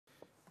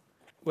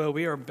Well,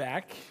 we are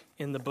back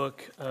in the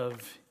book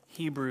of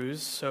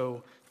Hebrews,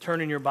 so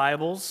turn in your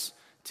Bibles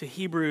to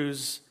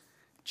Hebrews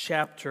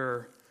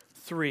chapter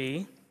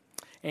 3.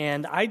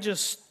 And I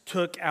just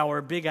took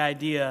our big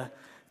idea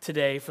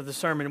today for the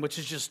sermon, which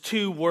is just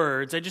two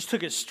words. I just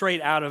took it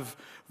straight out of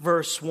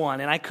verse 1,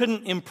 and I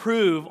couldn't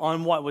improve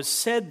on what was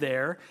said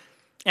there.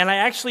 And I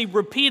actually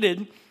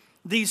repeated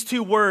these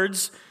two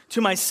words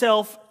to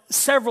myself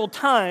several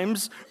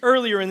times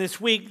earlier in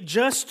this week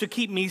just to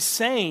keep me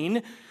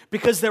sane,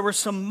 because there were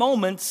some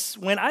moments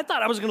when I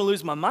thought I was going to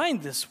lose my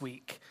mind this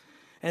week.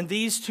 And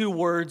these two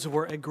words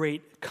were a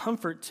great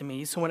comfort to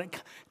me. So when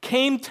it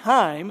came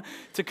time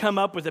to come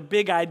up with a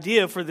big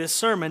idea for this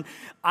sermon,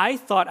 I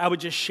thought I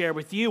would just share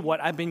with you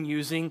what I've been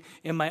using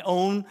in my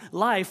own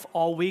life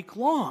all week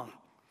long.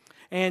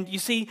 And you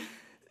see,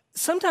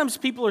 sometimes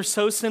people are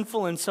so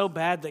sinful and so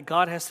bad that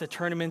God has to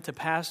turn them into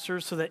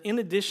pastors so that in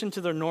addition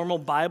to their normal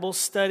Bible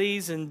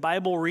studies and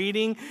Bible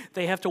reading,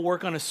 they have to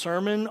work on a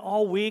sermon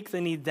all week. They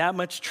need that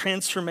much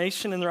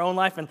transformation in their own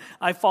life, and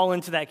I fall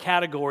into that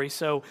category.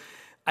 So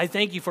I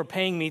thank you for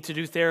paying me to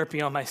do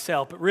therapy on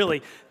myself. But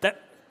really,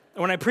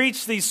 when I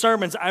preach these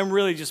sermons, I'm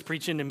really just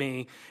preaching to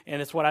me,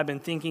 and it's what I've been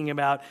thinking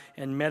about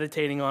and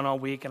meditating on all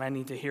week, and I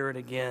need to hear it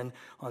again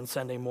on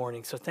Sunday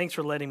morning. So thanks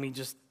for letting me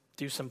just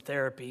do some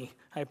therapy.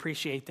 I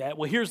appreciate that.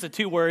 Well, here's the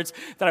two words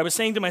that I was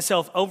saying to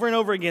myself over and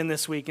over again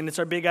this week, and it's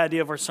our big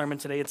idea of our sermon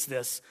today. It's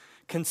this: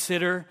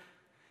 consider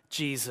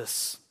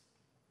Jesus.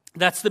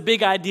 That's the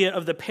big idea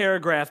of the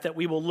paragraph that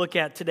we will look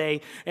at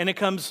today, and it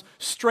comes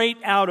straight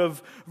out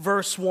of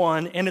verse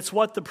 1, and it's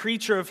what the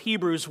preacher of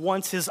Hebrews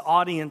wants his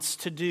audience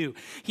to do.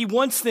 He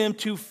wants them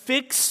to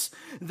fix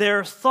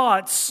their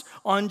thoughts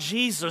on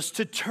Jesus,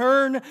 to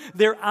turn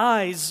their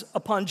eyes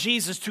upon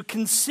Jesus, to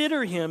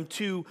consider him,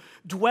 to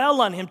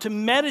dwell on him, to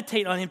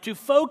meditate on him, to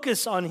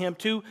focus on him,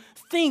 to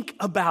think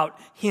about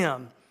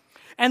him.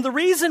 And the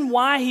reason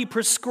why he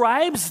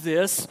prescribes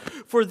this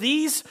for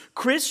these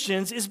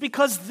Christians is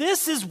because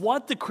this is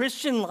what the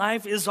Christian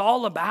life is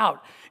all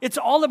about. It's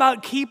all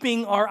about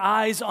keeping our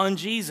eyes on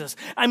Jesus.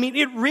 I mean,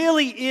 it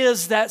really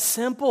is that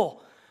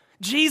simple.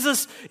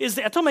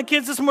 I told my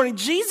kids this morning,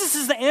 Jesus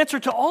is the answer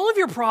to all of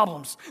your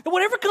problems. And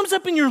whatever comes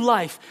up in your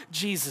life,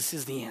 Jesus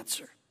is the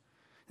answer.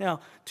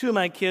 Now, two of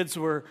my kids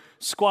were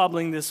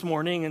squabbling this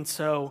morning, and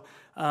so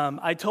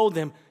I told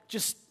them,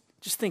 just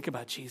think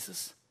about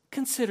Jesus.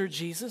 Consider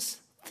Jesus.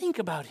 Think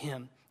about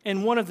him.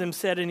 And one of them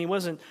said, and he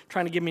wasn't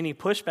trying to give me any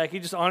pushback, he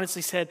just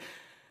honestly said,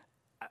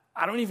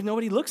 I don't even know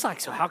what he looks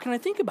like, so how can I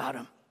think about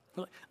him?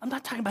 I'm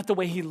not talking about the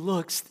way he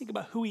looks. Think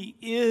about who he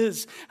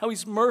is, how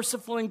he's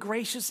merciful and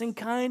gracious and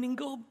kind, and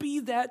go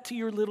be that to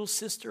your little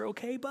sister,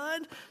 okay,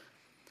 bud?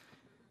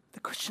 The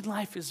Christian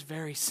life is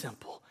very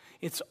simple.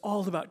 It's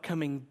all about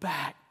coming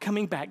back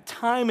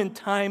time and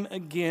time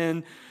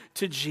again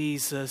to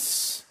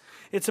Jesus.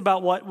 It's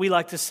about what we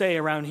like to say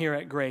around here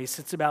at Grace.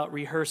 It's about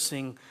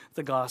rehearsing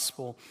the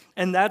gospel.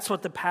 And that's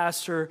what the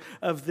pastor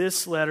of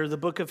this letter, the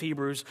book of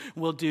Hebrews,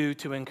 will do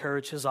to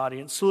encourage his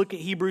audience. So look at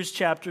Hebrews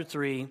chapter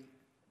 3,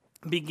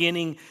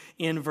 beginning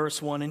in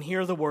verse 1, and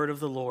hear the word of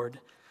the Lord.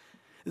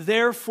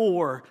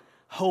 Therefore,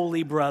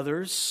 holy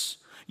brothers,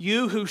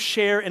 you who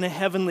share in a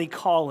heavenly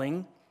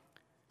calling,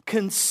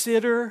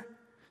 consider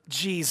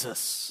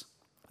Jesus,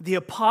 the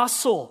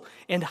apostle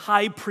and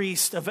high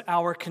priest of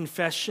our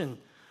confession,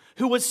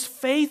 who was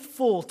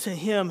faithful to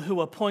him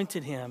who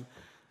appointed him,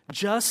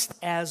 just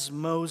as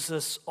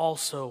Moses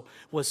also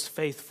was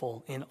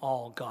faithful in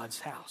all God's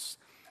house.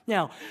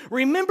 Now,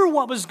 remember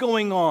what was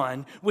going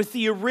on with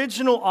the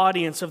original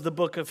audience of the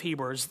book of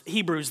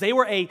Hebrews. They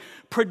were a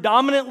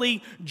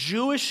predominantly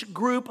Jewish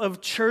group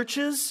of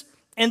churches,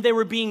 and they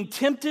were being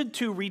tempted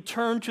to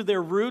return to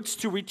their roots,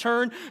 to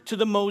return to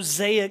the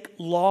Mosaic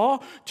law,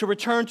 to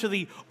return to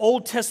the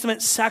Old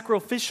Testament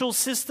sacrificial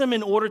system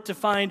in order to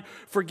find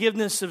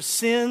forgiveness of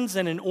sins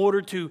and in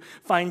order to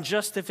find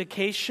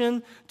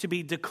justification, to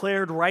be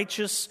declared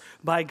righteous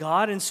by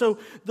God. And so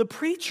the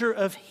preacher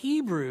of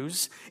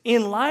Hebrews,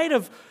 in light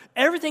of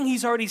everything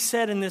he's already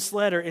said in this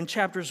letter in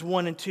chapters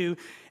 1 and 2,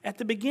 at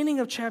the beginning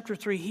of chapter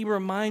 3, he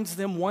reminds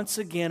them once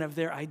again of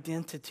their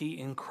identity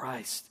in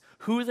Christ,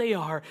 who they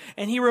are,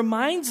 and he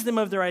reminds them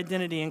of their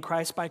identity in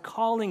Christ by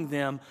calling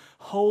them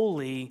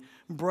holy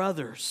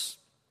brothers.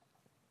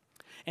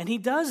 And he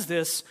does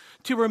this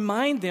to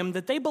remind them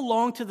that they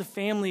belong to the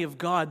family of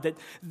God, that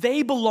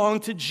they belong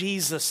to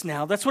Jesus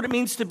now. That's what it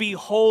means to be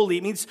holy.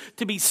 It means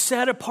to be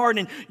set apart,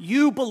 and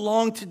you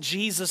belong to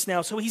Jesus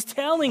now. So he's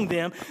telling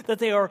them that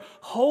they are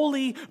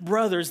holy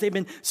brothers. They've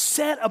been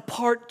set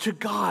apart to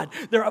God.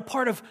 They're a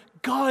part of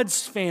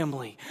God's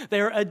family.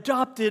 They are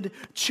adopted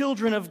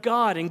children of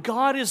God, and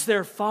God is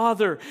their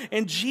father,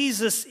 and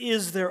Jesus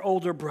is their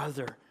older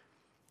brother.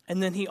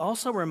 And then he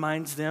also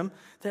reminds them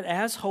that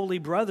as holy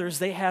brothers,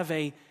 they have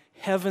a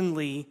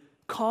heavenly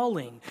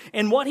calling.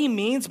 And what he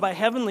means by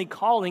heavenly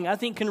calling, I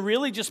think, can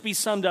really just be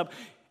summed up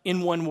in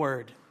one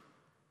word: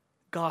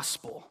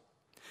 gospel.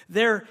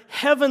 Their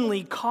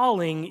heavenly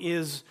calling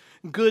is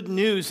good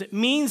news. It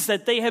means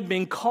that they have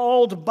been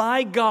called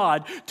by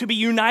God to be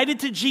united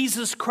to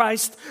Jesus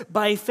Christ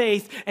by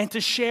faith and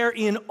to share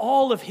in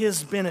all of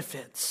his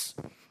benefits.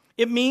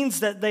 It means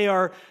that they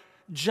are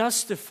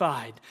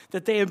justified,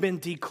 that they have been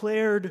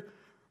declared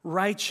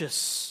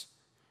righteous,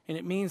 and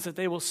it means that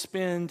they will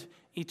spend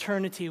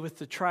eternity with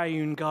the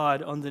triune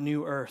God on the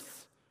new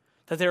earth,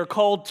 that they are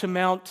called to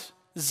Mount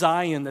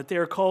Zion, that they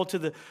are called to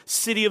the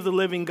city of the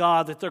living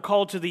God, that they're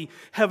called to the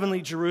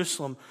heavenly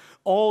Jerusalem,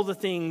 all the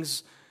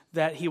things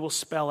that he will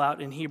spell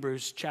out in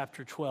Hebrews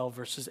chapter 12,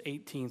 verses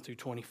 18 through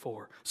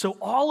 24. So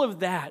all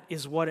of that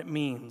is what it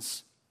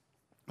means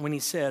when he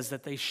says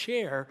that they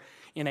share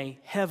in a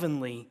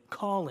heavenly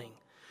calling.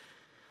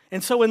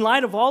 And so in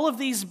light of all of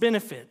these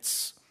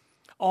benefits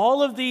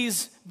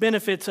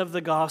of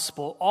the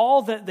gospel,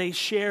 all that they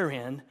share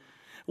in,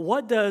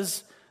 what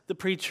does the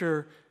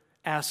preacher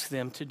ask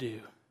them to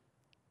do?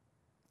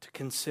 To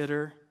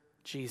consider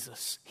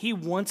Jesus. He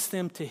wants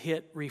them to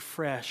hit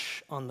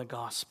refresh on the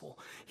gospel.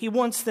 He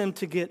wants them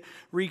to get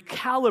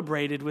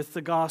recalibrated with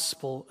the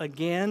gospel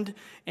again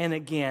and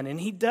again. And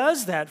he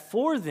does that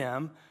for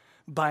them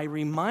by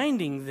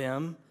reminding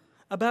them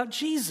about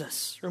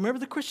Jesus. Remember,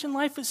 the Christian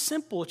life is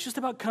simple. It's just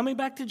about coming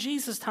back to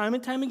Jesus time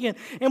and time again.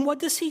 And what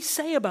does he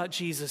say about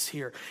Jesus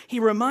here? He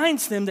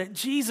reminds them that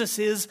Jesus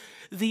is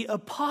the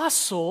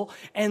apostle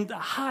and the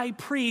high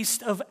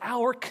priest of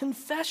our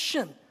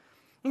confession.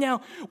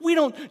 Now, we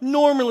don't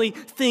normally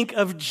think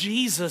of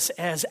Jesus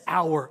as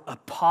our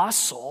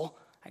apostle.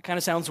 That kind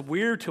of sounds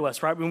weird to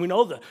us, right? When we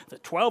know the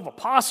 12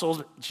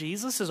 apostles,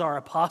 Jesus is our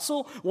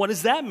apostle. What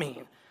does that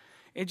mean?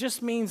 It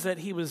just means that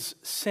he was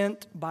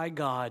sent by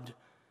God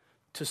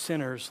to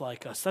sinners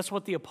like us. That's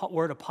what the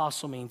word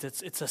apostle means.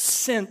 It's a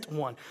sent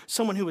one,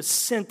 someone who was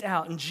sent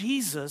out. And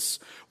Jesus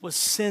was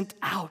sent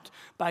out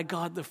by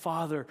God the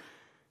Father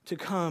to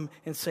come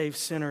and save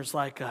sinners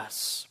like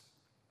us.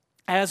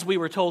 As we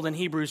were told in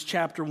Hebrews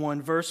chapter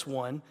 1, verse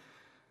 1,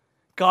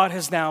 God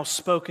has now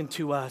spoken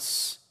to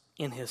us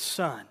in his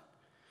Son.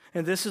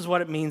 And this is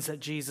what it means that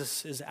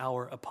Jesus is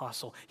our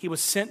apostle. He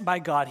was sent by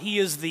God. He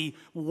is the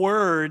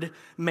Word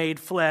made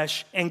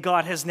flesh, and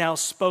God has now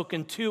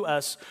spoken to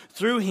us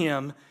through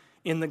him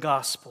in the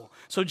gospel.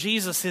 So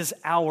Jesus is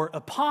our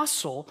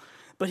apostle,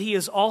 but he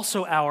is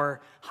also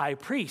our high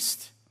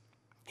priest.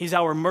 He's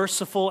our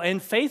merciful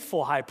and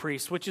faithful high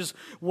priest, which is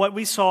what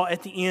we saw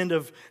at the end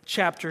of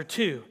chapter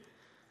 2.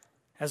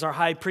 As our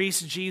high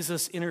priest,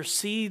 Jesus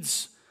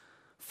intercedes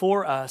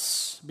for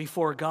us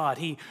before God.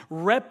 He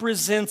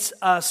represents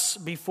us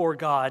before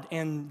God.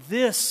 And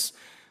this,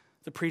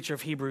 the preacher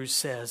of Hebrews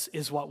says,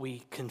 is what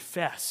we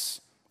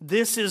confess.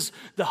 This is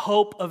the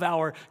hope of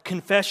our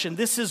confession.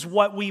 This is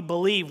what we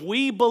believe.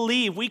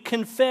 We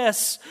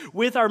confess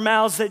with our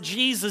mouths that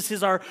Jesus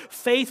is our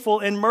faithful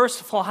and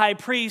merciful high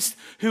priest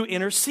who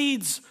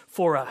intercedes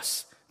for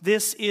us.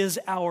 This is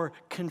our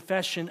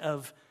confession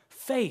of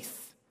faith.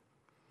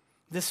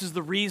 This is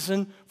the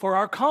reason for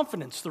our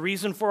confidence, the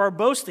reason for our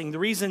boasting, the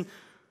reason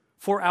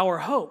for our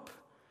hope.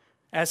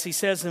 As he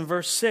says in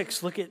verse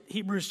 6, look at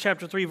Hebrews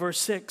chapter 3, verse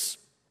 6.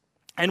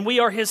 And we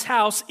are his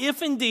house,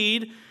 if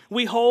indeed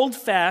we hold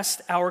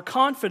fast our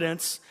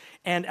confidence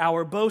and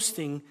our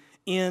boasting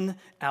in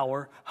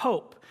our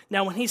hope.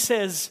 Now, when he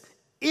says,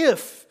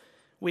 if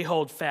we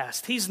hold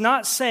fast, he's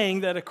not saying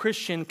that a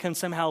Christian can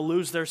somehow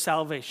lose their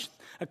salvation.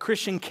 A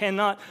Christian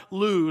cannot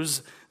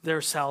lose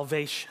their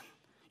salvation.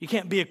 You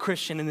can't be a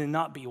Christian and then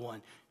not be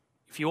one.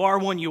 If you are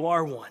one, you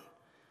are one.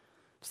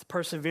 It's the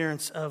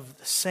perseverance of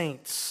the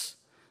saints.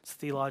 It's a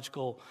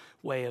theological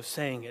way of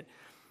saying it.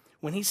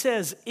 When he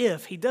says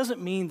if, he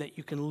doesn't mean that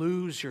you can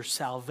lose your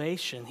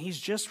salvation. He's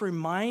just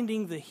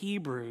reminding the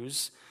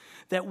Hebrews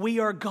that we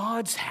are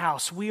God's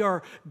house. We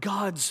are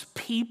God's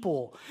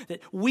people.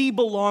 That we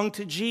belong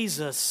to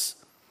Jesus.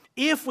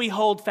 If we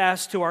hold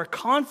fast to our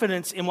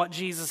confidence in what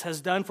Jesus has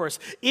done for us.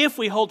 If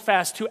we hold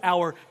fast to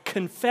our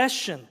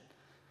confession.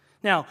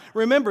 Now,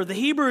 remember, the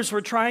Hebrews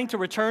were trying to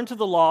return to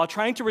the law,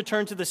 trying to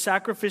return to the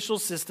sacrificial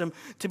system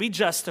to be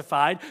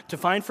justified, to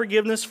find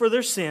forgiveness for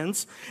their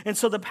sins. And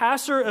so the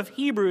pastor of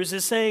Hebrews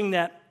is saying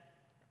that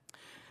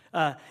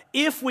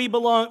if we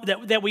belong,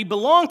 that we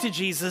belong to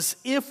Jesus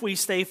if we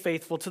stay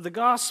faithful to the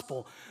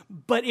gospel.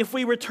 But if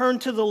we return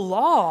to the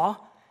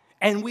law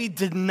and we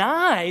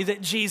deny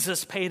that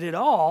Jesus paid it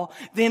all,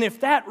 then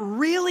if that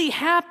really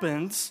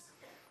happens,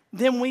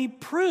 then we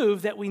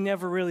prove that we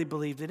never really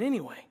believed it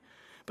anyway.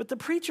 But the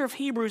preacher of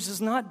Hebrews is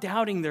not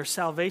doubting their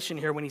salvation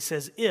here when he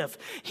says if.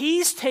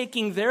 He's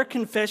taking their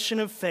confession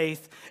of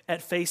faith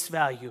at face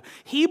value.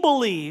 He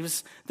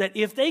believes that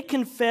if they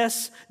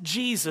confess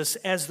Jesus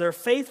as their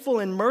faithful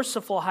and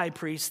merciful high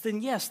priest,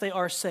 then yes, they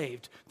are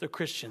saved. They're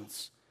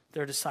Christians.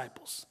 They're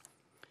disciples.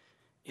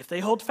 If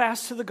they hold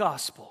fast to the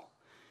gospel,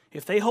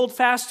 if they hold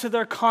fast to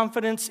their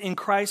confidence in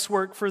Christ's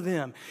work for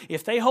them,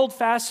 if they hold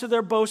fast to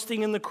their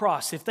boasting in the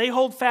cross, if they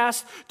hold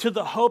fast to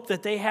the hope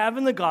that they have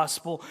in the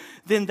gospel,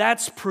 then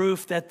that's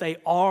proof that they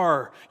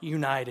are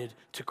united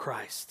to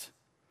Christ.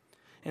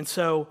 And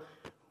so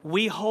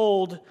we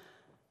hold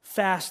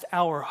fast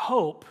our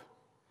hope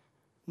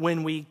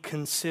when we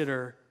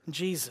consider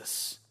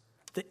Jesus.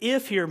 The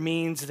if here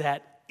means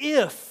that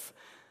if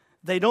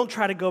they don't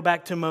try to go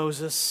back to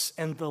Moses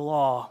and the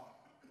law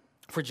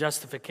for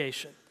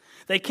justification.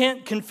 They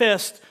can't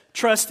confess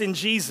trust in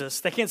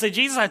Jesus. They can't say,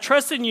 Jesus, I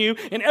trust in you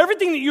and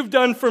everything that you've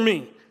done for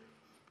me.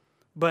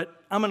 But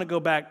I'm going to go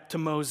back to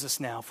Moses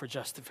now for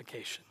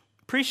justification.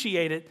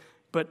 Appreciate it,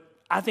 but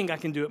I think I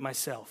can do it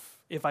myself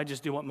if I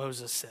just do what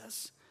Moses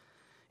says.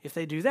 If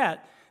they do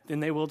that, then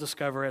they will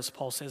discover, as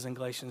Paul says in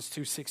Galatians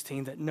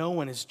 2:16, that no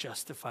one is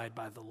justified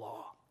by the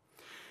law.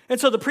 And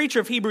so the preacher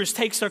of Hebrews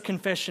takes their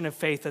confession of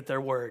faith at their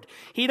word.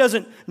 He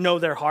doesn't know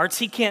their hearts.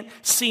 He can't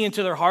see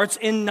into their hearts,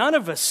 and none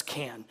of us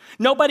can.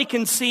 Nobody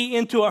can see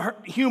into a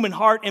human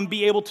heart and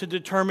be able to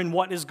determine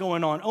what is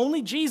going on.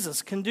 Only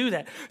Jesus can do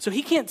that. So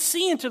he can't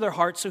see into their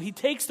hearts, so he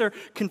takes their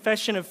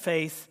confession of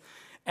faith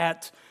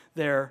at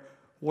their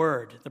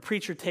word. The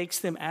preacher takes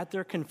them at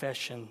their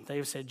confession. They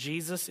have said,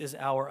 Jesus is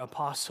our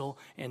apostle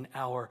and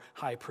our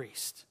high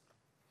priest.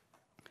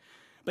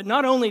 But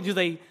not only do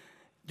they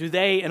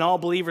and all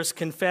believers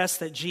confess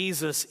that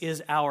Jesus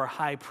is our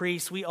high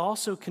priest, we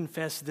also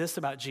confess this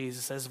about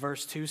Jesus, as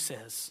verse 2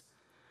 says,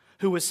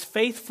 who was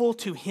faithful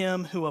to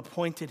him who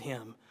appointed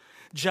him,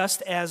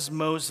 just as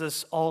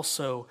Moses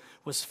also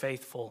was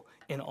faithful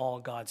in all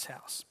God's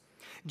house.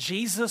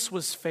 Jesus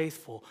was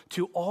faithful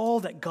to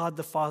all that God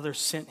the Father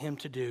sent him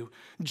to do,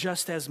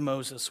 just as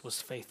Moses was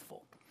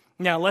faithful.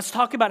 Now, let's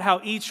talk about how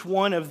each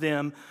one of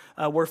them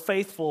were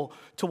faithful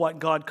to what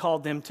God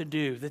called them to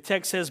do. The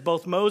text says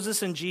both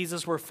Moses and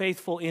Jesus were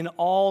faithful in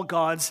all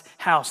God's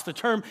house. The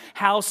term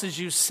house is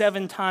used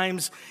 7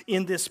 times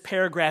in this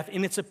paragraph,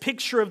 and it's a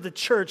picture of the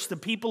church, the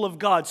people of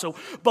God. So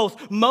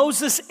both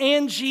Moses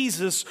and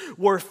Jesus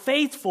were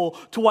faithful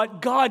to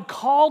what God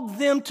called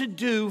them to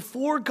do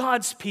for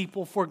God's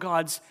people, for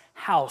God's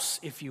house,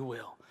 if you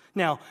will.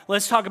 Now,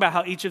 let's talk about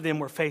how each of them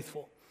were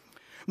faithful.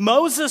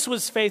 Moses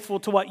was faithful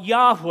to what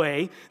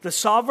Yahweh, the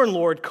sovereign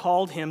Lord,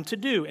 called him to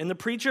do. And the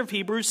preacher of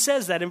Hebrews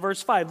says that in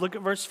verse 5. Look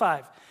at verse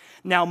 5.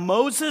 Now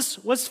Moses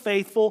was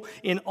faithful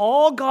in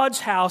all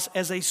God's house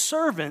as a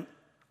servant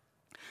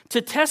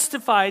to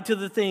testify to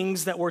the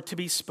things that were to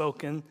be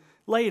spoken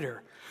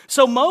later.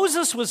 So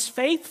Moses was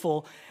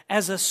faithful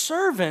as a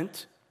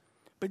servant,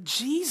 but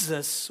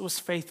Jesus was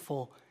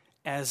faithful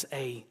as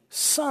a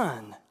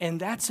son. And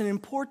that's an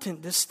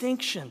important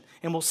distinction.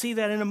 And we'll see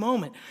that in a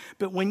moment.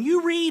 But when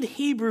you read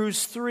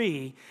Hebrews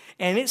 3,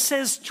 and it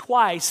says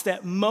twice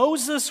that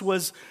Moses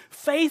was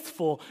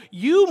faithful,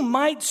 you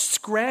might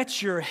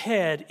scratch your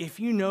head if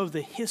you know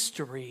the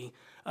history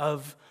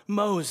of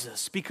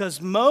Moses.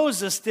 Because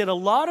Moses did a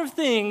lot of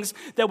things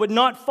that would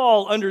not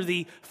fall under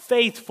the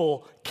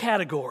faithful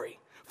category.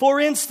 For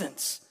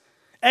instance,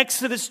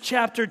 Exodus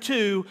chapter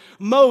 2,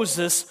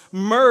 Moses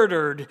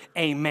murdered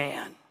a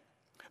man.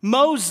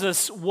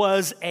 Moses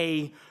was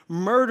a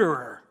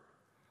murderer,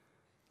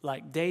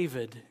 like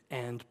David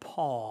and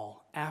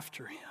Paul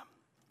after him.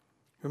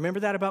 Remember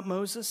that about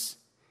Moses?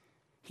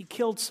 He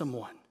killed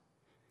someone.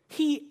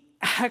 He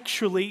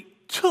actually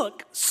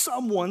took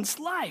someone's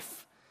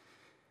life.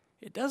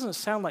 It doesn't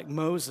sound like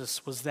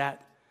Moses was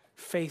that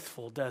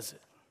faithful, does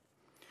it?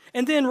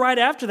 And then right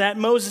after that,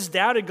 Moses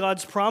doubted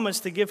God's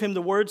promise to give him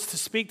the words to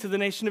speak to the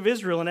nation of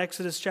Israel in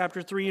Exodus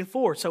chapter 3 and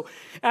 4. So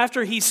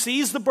after he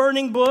sees the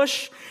burning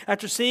bush,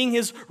 after seeing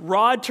his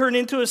rod turn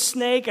into a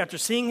snake, after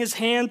seeing his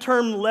hand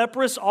turn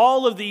leprous,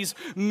 all of these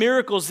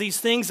miracles, these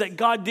things that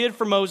God did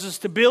for Moses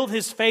to build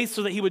his faith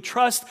so that he would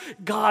trust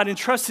God and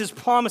trust his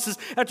promises,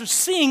 after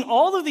seeing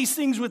all of these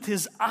things with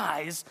his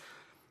eyes,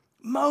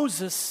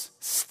 Moses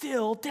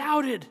still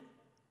doubted,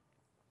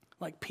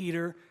 like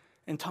Peter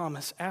and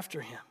Thomas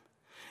after him.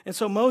 And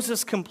so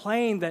Moses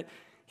complained that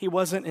he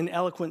wasn't an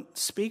eloquent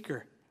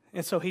speaker.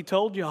 And so he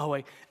told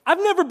Yahweh, I've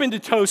never been to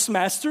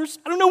Toastmasters.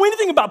 I don't know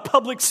anything about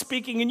public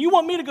speaking, and you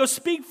want me to go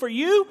speak for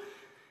you?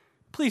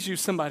 Please use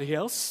somebody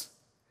else.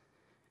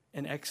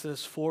 And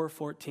Exodus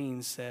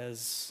 4:14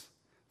 says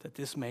that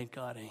this made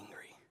God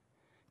angry.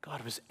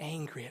 God was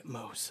angry at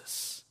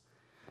Moses.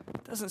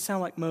 It doesn't sound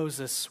like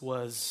Moses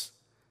was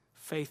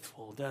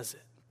faithful, does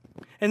it?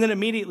 And then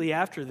immediately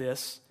after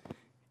this,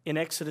 in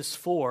Exodus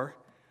 4,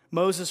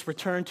 Moses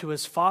returned to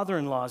his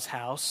father-in-law's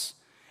house,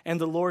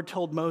 and the Lord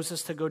told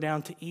Moses to go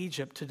down to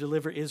Egypt to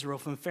deliver Israel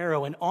from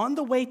Pharaoh. And on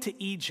the way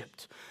to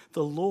Egypt,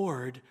 the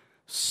Lord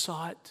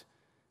sought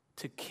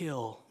to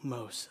kill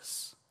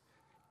Moses.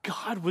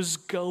 God was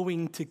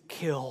going to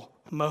kill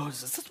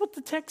Moses. That's what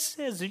the text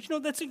says. Did you know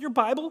that's in your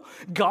Bible?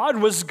 God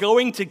was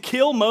going to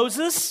kill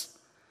Moses.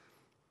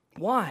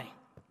 Why?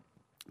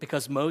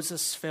 Because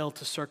Moses failed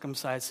to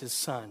circumcise his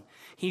son.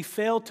 He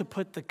failed to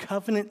put the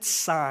covenant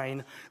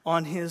sign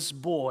on his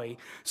boy,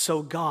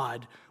 so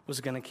God was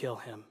going to kill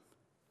him.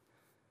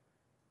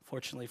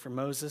 Fortunately for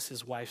Moses,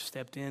 his wife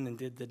stepped in and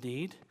did the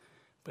deed,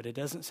 but it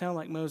doesn't sound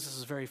like Moses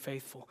is very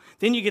faithful.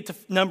 Then you get to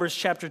Numbers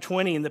chapter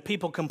 20, and the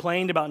people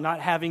complained about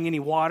not having any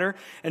water,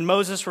 and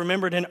Moses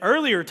remembered an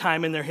earlier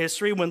time in their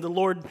history when the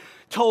Lord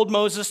told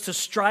Moses to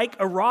strike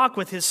a rock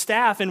with his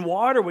staff and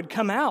water would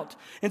come out.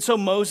 And so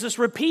Moses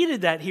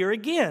repeated that here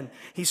again.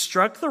 He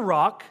struck the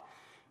rock,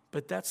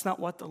 But that's not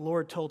what the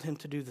Lord told him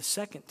to do the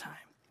second time.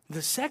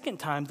 The second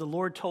time, the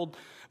Lord told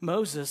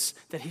Moses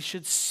that he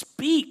should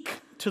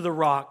speak to the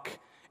rock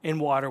and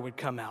water would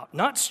come out,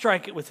 not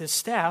strike it with his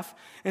staff.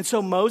 And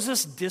so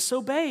Moses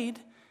disobeyed.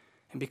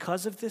 And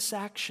because of this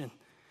action,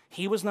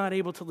 he was not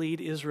able to lead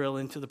Israel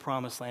into the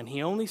promised land.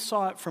 He only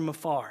saw it from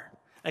afar.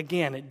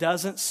 Again, it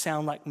doesn't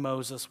sound like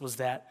Moses was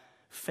that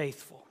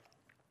faithful.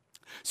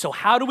 So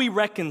how do we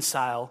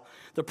reconcile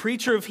the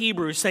preacher of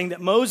Hebrews saying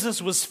that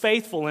Moses was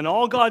faithful in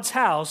all God's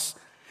house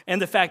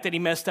and the fact that he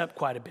messed up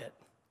quite a bit?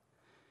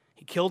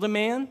 He killed a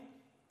man.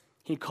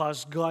 He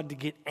caused God to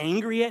get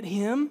angry at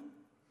him.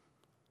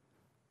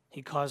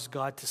 He caused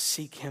God to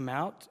seek him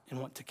out and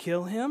want to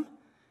kill him.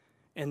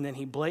 And then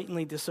he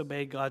blatantly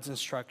disobeyed God's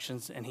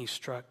instructions and he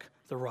struck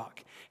the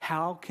rock.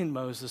 How can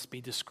Moses be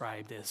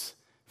described as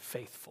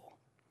faithful?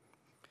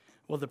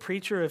 Well, the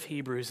preacher of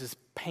Hebrews is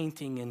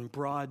painting in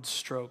broad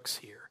strokes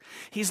here.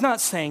 He's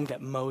not saying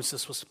that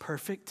Moses was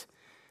perfect.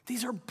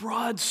 These are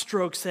broad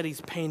strokes that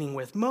he's painting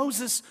with.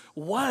 Moses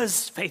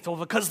was faithful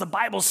because the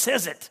Bible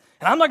says it.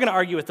 And I'm not going to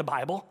argue with the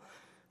Bible.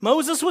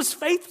 Moses was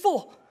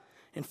faithful.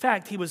 In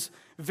fact, he was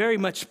very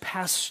much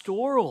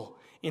pastoral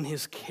in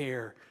his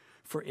care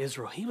for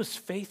Israel. He was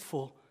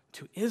faithful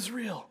to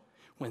Israel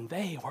when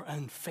they were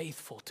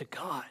unfaithful to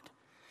God.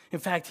 In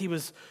fact, he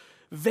was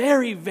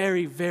very,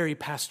 very, very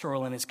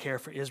pastoral in his care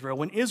for Israel.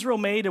 When Israel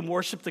made and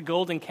worshiped the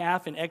golden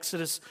calf in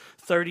Exodus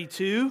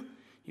 32, you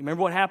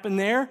remember what happened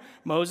there?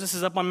 Moses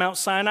is up on Mount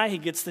Sinai. He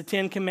gets the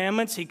 10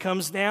 Commandments. He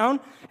comes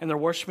down, and they're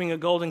worshiping a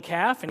golden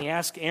calf, and he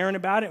asks Aaron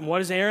about it. And what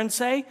does Aaron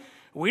say?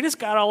 We just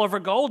got all of our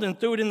gold and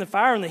threw it in the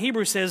fire, and the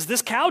Hebrew says,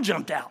 this cow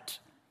jumped out.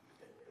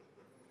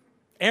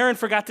 Aaron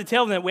forgot to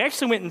tell them that we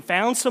actually went and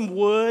found some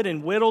wood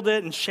and whittled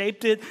it and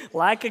shaped it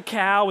like a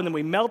cow, and then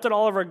we melted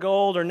all of our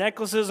gold, our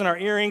necklaces and our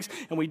earrings,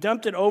 and we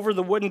dumped it over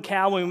the wooden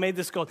cow when we made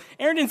this gold.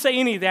 Aaron didn't say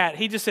any of that.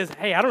 He just says,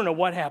 hey, I don't know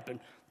what happened.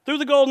 Threw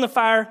the gold in the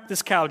fire,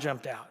 this cow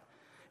jumped out.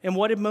 And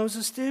what did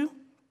Moses do?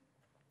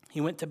 He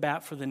went to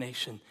bat for the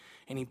nation,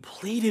 and he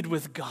pleaded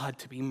with God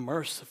to be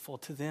merciful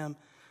to them.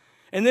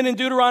 And then in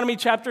Deuteronomy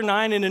chapter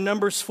 9 and in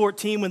Numbers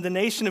 14, when the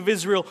nation of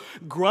Israel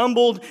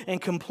grumbled and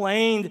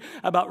complained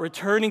about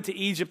returning to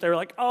Egypt, they were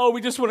like, oh,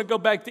 we just want to go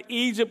back to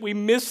Egypt. We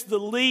miss the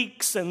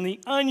leeks and the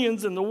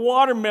onions and the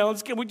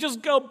watermelons. Can we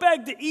just go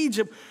back to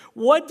Egypt?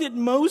 What did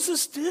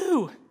Moses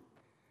do?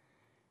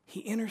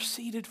 He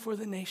interceded for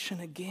the nation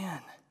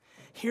again.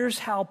 Here's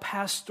how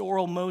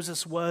pastoral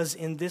Moses was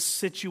in this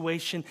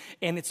situation,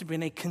 and it's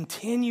been a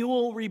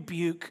continual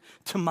rebuke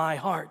to my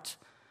heart.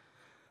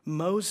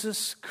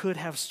 Moses could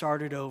have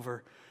started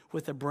over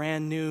with a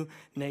brand new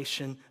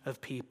nation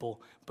of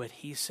people, but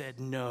he said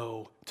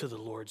no to the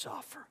Lord's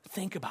offer.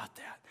 Think about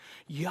that.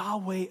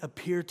 Yahweh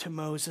appeared to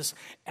Moses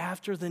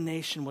after the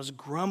nation was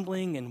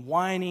grumbling and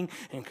whining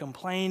and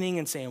complaining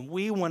and saying,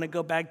 we want to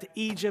go back to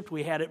Egypt.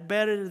 We had it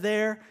better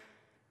there.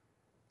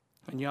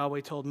 And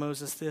Yahweh told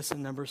Moses this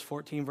in Numbers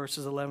 14,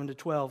 verses 11 to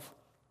 12.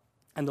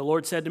 And the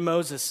Lord said to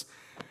Moses,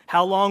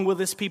 how long will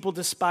this people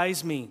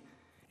despise me?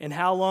 And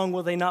how long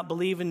will they not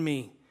believe in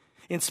me?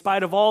 In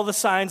spite of all the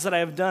signs that I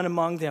have done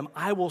among them,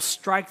 I will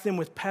strike them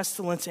with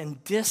pestilence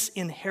and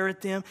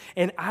disinherit them,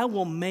 and I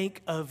will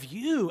make of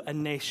you a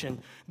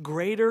nation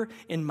greater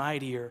and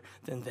mightier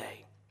than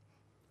they.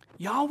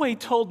 Yahweh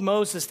told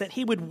Moses that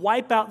he would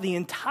wipe out the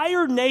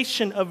entire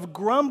nation of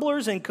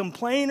grumblers and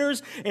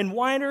complainers and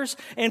whiners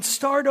and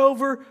start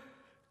over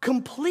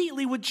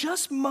completely with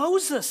just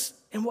Moses.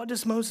 And what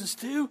does Moses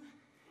do?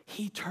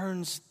 He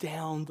turns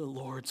down the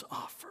Lord's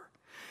offer.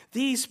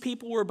 These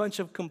people were a bunch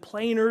of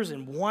complainers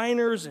and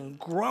whiners and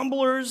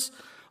grumblers,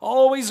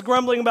 always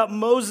grumbling about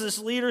Moses'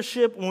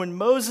 leadership. When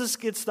Moses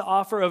gets the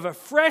offer of a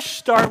fresh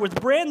start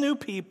with brand new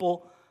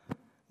people,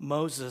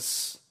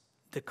 Moses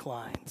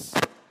declines.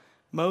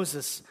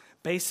 Moses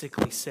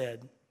basically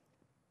said,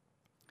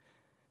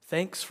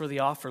 thanks for the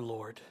offer,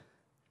 Lord.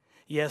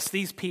 Yes,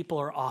 these people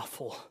are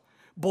awful.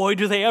 Boy,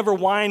 do they ever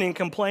whine and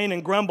complain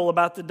and grumble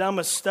about the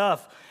dumbest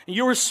stuff. And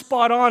you were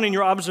spot on in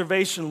your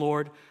observation,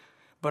 Lord.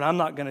 But I'm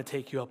not going to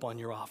take you up on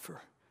your offer.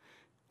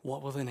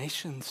 What will the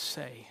nations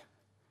say?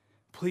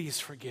 Please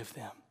forgive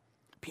them.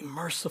 Be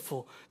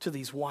merciful to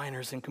these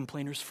whiners and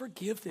complainers.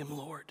 Forgive them,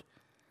 Lord.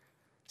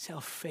 See how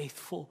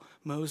faithful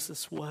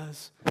Moses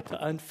was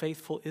to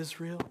unfaithful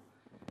Israel?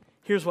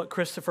 Here's what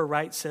Christopher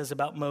Wright says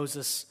about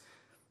Moses.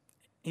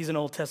 He's an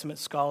Old Testament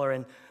scholar,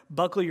 and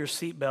buckle your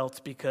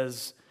seatbelts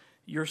because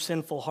your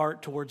sinful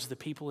heart towards the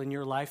people in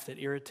your life that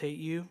irritate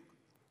you,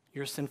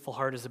 your sinful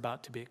heart is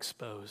about to be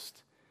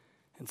exposed.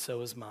 And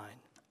so is mine.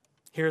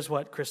 Here's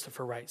what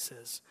Christopher Wright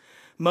says.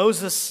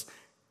 Moses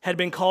had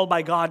been called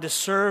by God to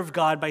serve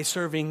God by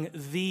serving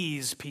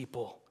these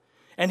people.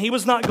 And he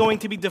was not going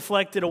to be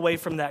deflected away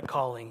from that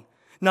calling,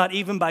 not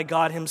even by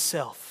God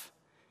himself.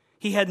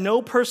 He had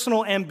no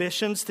personal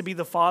ambitions to be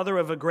the father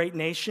of a great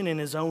nation in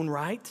his own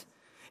right.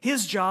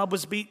 His job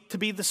was to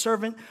be the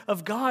servant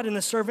of God and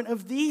the servant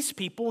of these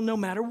people no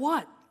matter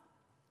what.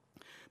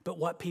 But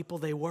what people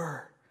they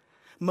were.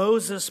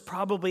 Moses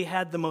probably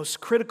had the most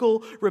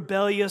critical,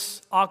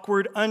 rebellious,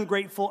 awkward,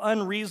 ungrateful,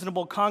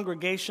 unreasonable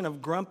congregation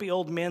of grumpy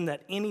old men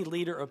that any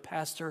leader or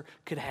pastor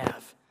could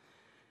have.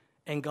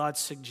 And God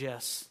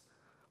suggests,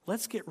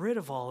 let's get rid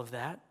of all of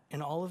that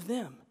and all of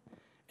them,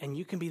 and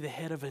you can be the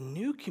head of a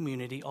new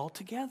community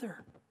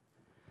altogether.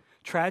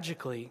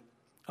 Tragically,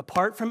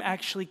 apart from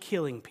actually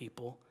killing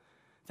people,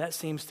 that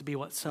seems to be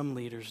what some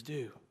leaders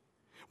do.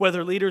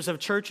 Whether leaders of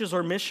churches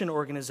or mission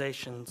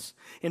organizations.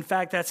 In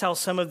fact, that's how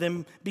some of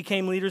them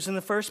became leaders in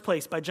the first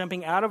place, by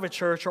jumping out of a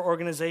church or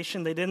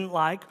organization they didn't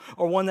like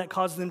or one that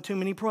caused them too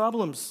many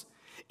problems.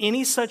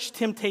 Any such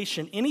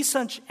temptation, any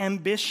such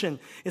ambition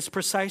is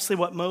precisely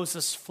what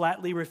Moses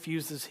flatly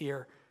refuses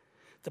here.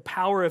 The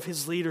power of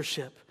his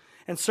leadership,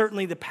 and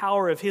certainly the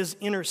power of his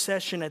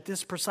intercession at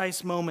this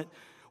precise moment,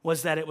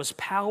 was that it was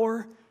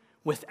power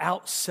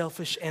without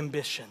selfish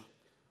ambition.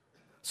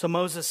 So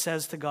Moses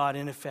says to God,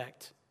 in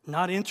effect,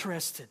 not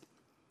interested.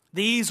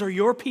 These are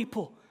your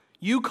people.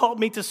 You called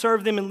me to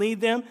serve them and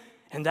lead them,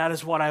 and that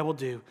is what I will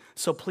do.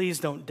 So please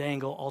don't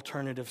dangle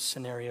alternative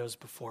scenarios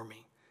before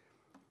me.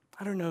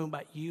 I don't know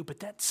about you, but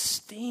that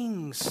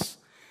stings.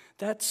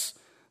 That's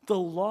the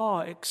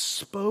law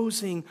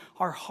exposing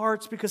our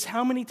hearts, because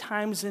how many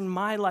times in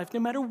my life, no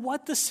matter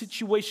what the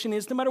situation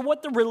is, no matter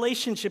what the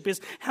relationship is,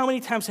 how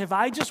many times have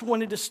I just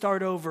wanted to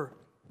start over?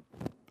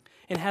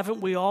 And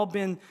haven't we all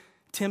been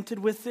tempted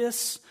with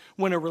this?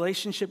 When a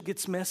relationship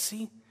gets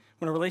messy,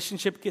 when a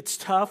relationship gets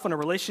tough, when a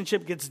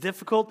relationship gets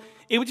difficult,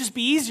 it would just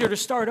be easier to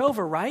start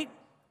over, right?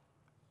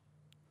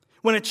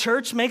 When a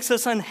church makes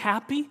us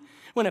unhappy,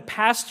 when a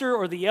pastor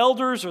or the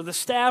elders or the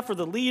staff or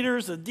the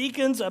leaders, the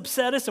deacons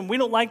upset us and we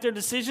don't like their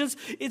decisions,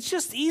 it's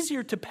just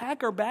easier to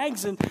pack our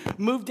bags and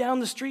move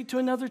down the street to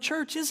another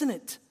church, isn't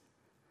it?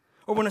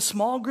 Or when a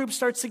small group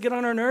starts to get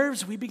on our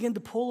nerves, we begin to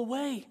pull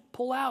away,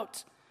 pull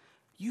out.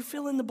 You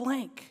fill in the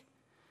blank,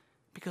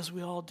 because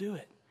we all do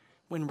it.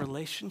 When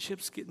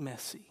relationships get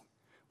messy,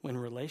 when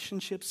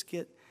relationships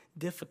get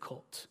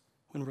difficult,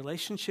 when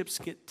relationships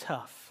get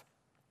tough,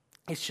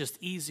 it's just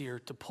easier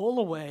to pull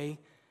away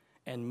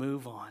and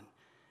move on.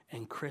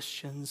 And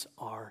Christians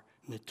are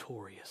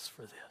notorious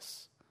for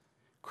this.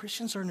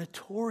 Christians are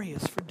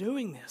notorious for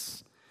doing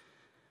this.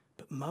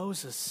 But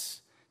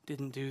Moses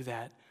didn't do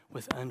that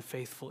with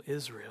unfaithful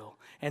Israel.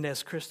 And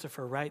as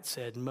Christopher Wright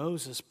said,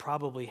 Moses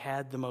probably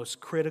had the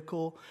most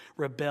critical,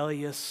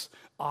 rebellious,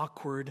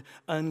 awkward,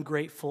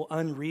 ungrateful,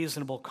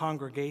 unreasonable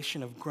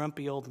congregation of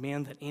grumpy old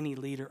men that any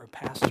leader or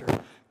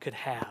pastor could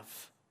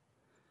have.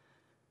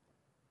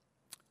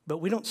 But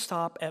we don't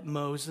stop at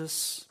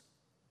Moses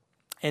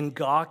and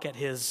gawk at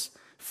his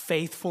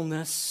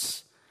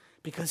faithfulness,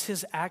 because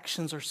his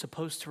actions are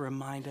supposed to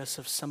remind us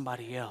of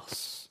somebody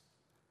else,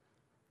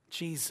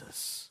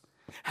 Jesus.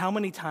 How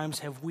many times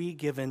have we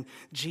given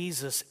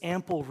Jesus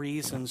ample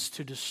reasons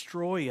to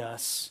destroy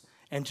us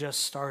and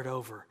just start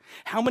over?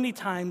 How many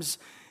times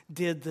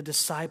did the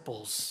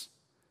disciples,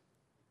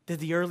 did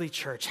the early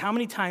church, how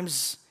many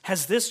times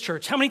has this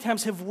church, how many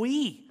times have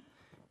we,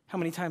 how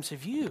many times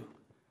have you,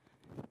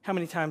 how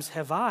many times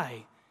have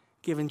I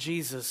given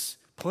Jesus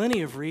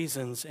plenty of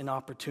reasons and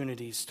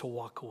opportunities to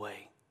walk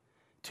away?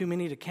 Too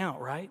many to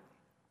count, right?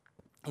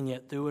 And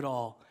yet through it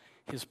all,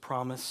 his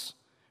promise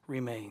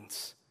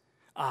remains.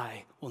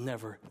 I will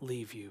never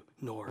leave you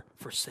nor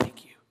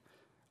forsake you.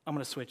 I'm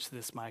going to switch to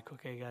this mic,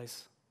 okay,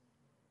 guys?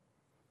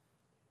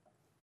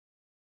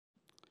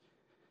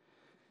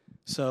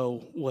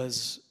 So,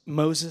 was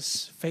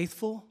Moses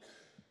faithful?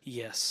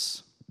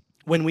 Yes.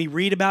 When we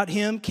read about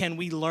him, can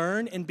we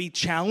learn and be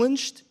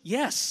challenged?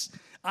 Yes.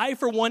 I,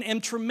 for one, am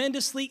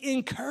tremendously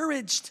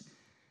encouraged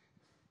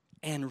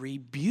and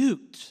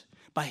rebuked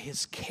by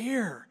his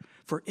care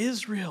for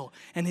Israel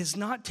and his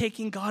not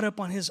taking God up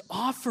on his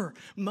offer.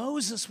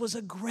 Moses was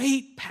a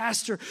great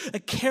pastor, a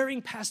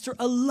caring pastor,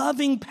 a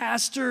loving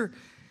pastor,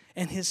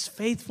 and his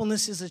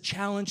faithfulness is a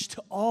challenge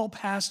to all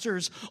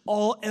pastors,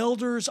 all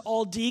elders,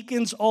 all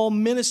deacons, all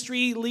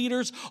ministry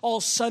leaders,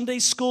 all Sunday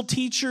school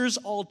teachers,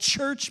 all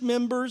church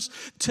members,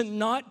 to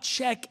not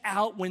check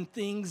out when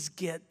things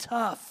get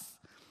tough.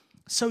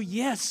 So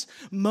yes,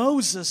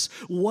 Moses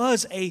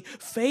was a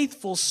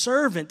faithful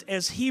servant,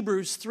 as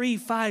Hebrews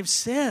 3:5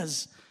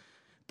 says.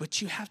 But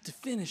you have to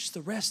finish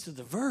the rest of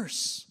the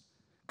verse,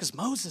 because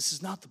Moses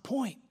is not the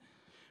point.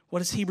 What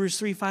does Hebrews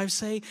 3:5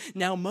 say?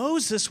 Now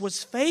Moses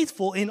was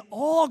faithful in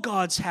all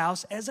God's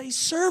house as a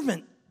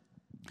servant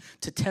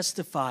to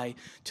testify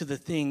to the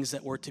things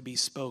that were to be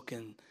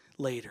spoken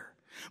later.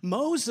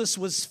 Moses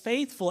was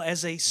faithful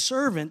as a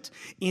servant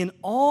in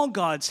all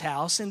God's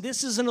house, and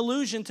this is an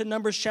allusion to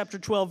Numbers chapter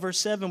 12, verse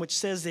 7, which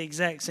says the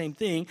exact same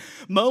thing.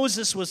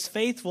 Moses was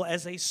faithful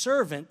as a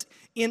servant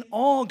in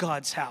all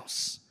God's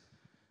house.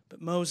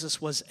 But Moses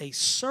was a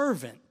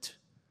servant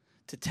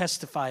to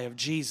testify of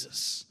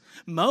Jesus.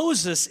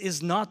 Moses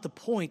is not the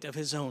point of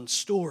his own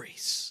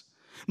stories.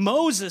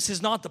 Moses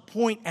is not the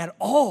point at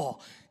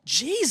all.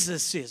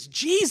 Jesus is.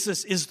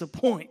 Jesus is the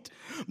point.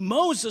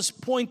 Moses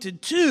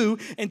pointed to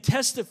and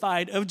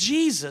testified of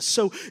Jesus.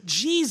 So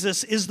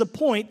Jesus is the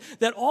point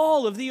that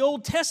all of the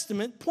Old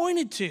Testament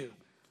pointed to.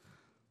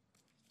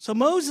 So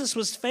Moses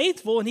was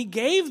faithful, and he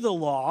gave the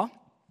law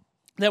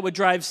that would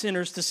drive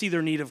sinners to see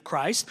their need of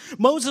Christ.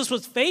 Moses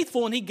was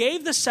faithful, and he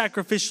gave the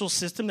sacrificial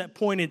system that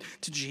pointed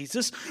to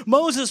Jesus.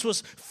 Moses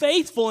was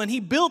faithful, and he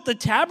built the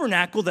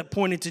tabernacle that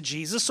pointed to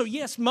Jesus. So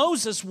yes,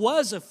 Moses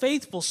was a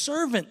faithful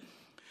servant,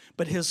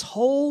 but his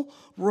whole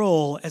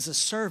role as a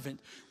servant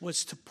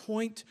was to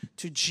point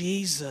to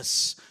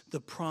Jesus,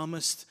 the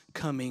promised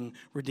coming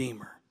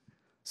Redeemer.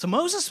 So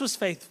Moses was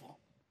faithful,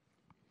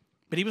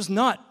 but he was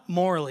not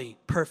morally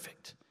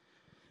perfect.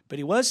 But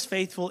he was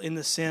faithful in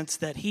the sense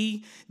that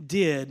he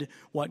did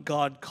what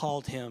God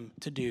called him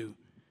to do.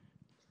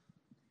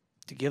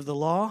 To give the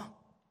law,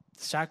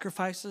 the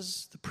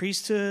sacrifices, the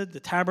priesthood, the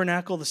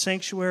tabernacle, the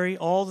sanctuary,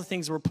 all the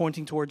things that were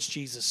pointing towards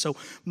Jesus. So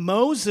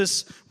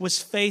Moses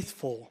was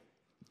faithful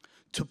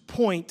to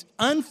point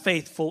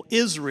unfaithful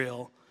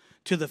Israel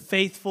to the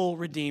faithful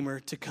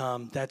Redeemer to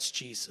come. That's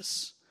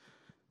Jesus.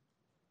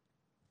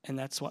 And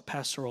that's what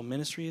pastoral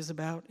ministry is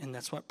about, and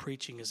that's what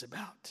preaching is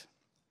about.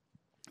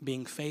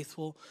 Being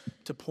faithful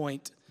to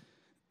point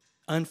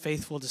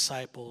unfaithful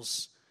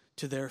disciples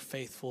to their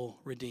faithful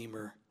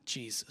Redeemer,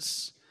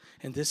 Jesus.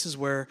 And this is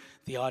where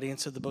the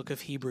audience of the book of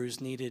Hebrews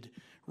needed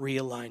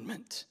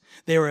realignment.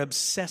 They were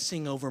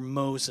obsessing over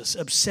Moses,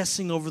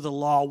 obsessing over the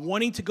law,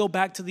 wanting to go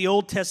back to the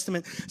Old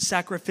Testament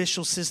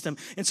sacrificial system.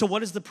 And so what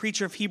does the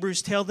preacher of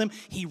Hebrews tell them?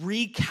 He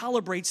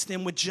recalibrates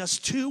them with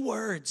just 2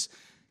 words: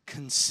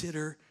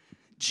 consider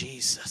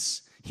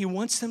Jesus. He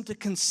wants them to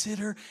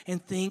consider and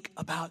think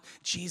about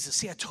Jesus.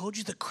 See, I told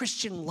you the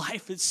Christian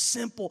life is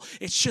simple.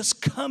 It's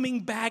just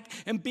coming back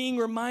and being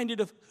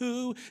reminded of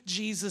who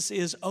Jesus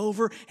is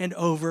over and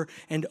over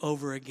and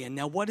over again.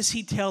 Now, what does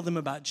he tell them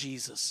about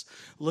Jesus?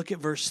 Look at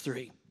verse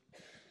 3.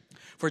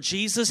 For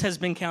Jesus has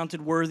been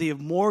counted worthy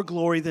of more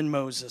glory than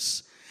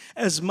Moses,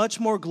 as much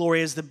more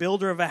glory as the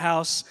builder of a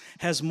house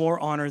has more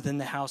honor than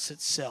the house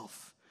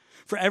itself.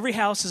 For every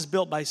house is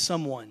built by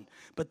someone,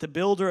 but the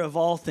builder of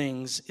all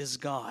things is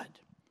God.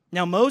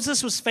 Now,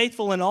 Moses was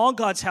faithful in all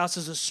God's house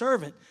as a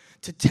servant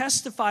to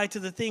testify to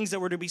the things that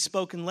were to be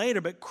spoken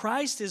later, but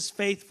Christ is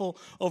faithful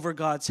over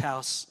God's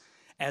house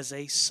as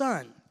a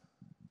son.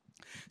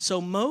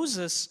 So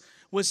Moses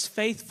was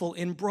faithful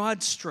in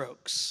broad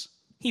strokes.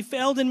 He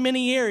failed in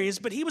many areas,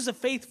 but he was a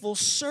faithful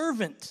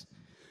servant.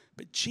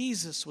 But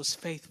Jesus was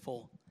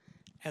faithful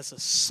as a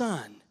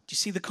son. Do you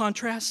see the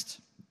contrast?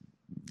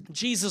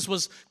 Jesus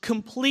was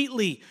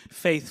completely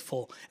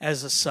faithful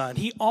as a son.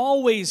 He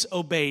always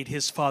obeyed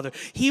his father.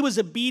 He was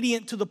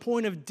obedient to the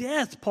point of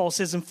death, Paul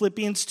says in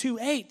Philippians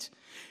 2:8.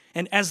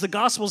 And as the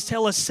Gospels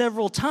tell us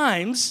several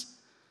times,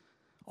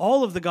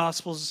 all of the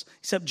Gospels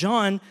except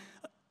John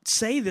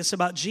say this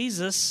about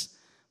Jesus.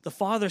 The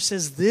Father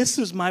says, "This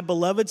is my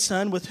beloved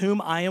Son with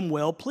whom I am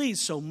well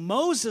pleased." So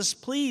Moses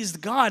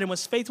pleased God and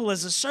was faithful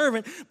as a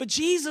servant, but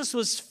Jesus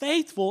was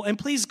faithful and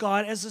pleased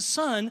God as a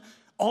son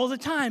all the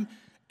time.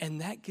 And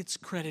that gets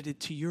credited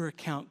to your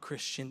account,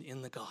 Christian,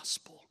 in the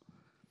gospel.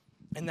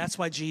 And that's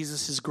why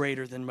Jesus is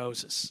greater than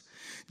Moses.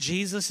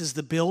 Jesus is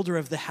the builder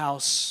of the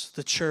house,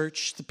 the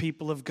church, the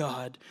people of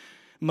God.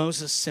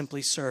 Moses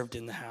simply served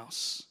in the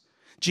house.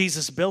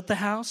 Jesus built the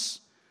house.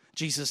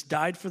 Jesus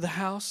died for the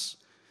house.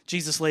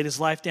 Jesus laid his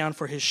life down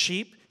for his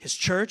sheep, his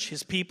church,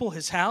 his people,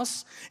 his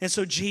house. And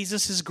so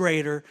Jesus is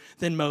greater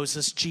than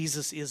Moses.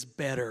 Jesus is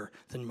better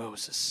than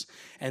Moses.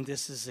 And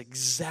this is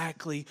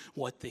exactly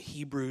what the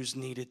Hebrews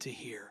needed to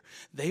hear.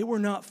 They were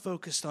not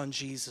focused on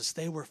Jesus.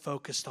 They were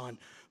focused on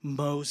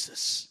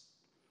Moses.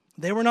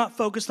 They were not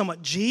focused on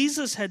what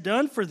Jesus had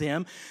done for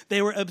them.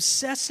 They were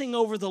obsessing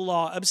over the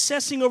law,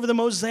 obsessing over the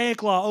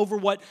Mosaic law, over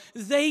what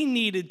they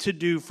needed to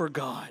do for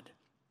God.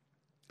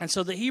 And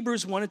so the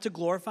Hebrews wanted to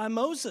glorify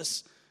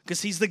Moses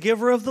because he's the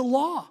giver of the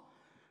law,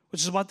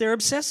 which is what they're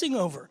obsessing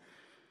over.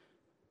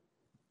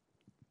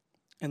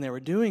 And they were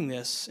doing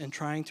this and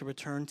trying to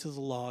return to the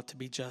law to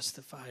be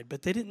justified.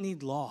 But they didn't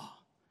need law.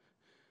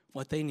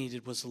 What they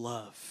needed was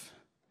love.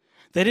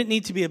 They didn't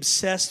need to be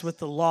obsessed with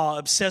the law,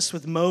 obsessed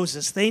with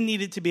Moses. They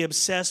needed to be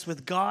obsessed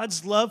with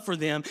God's love for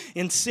them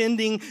in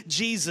sending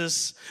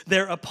Jesus,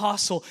 their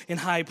apostle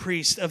and high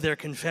priest of their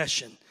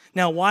confession.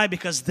 Now, why?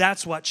 Because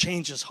that's what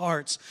changes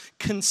hearts.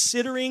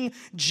 Considering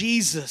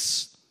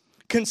Jesus,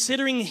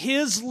 considering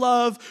his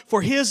love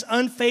for his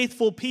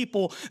unfaithful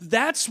people,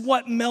 that's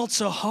what melts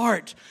a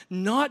heart,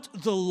 not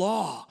the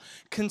law.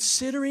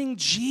 Considering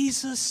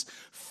Jesus'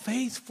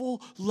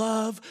 faithful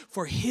love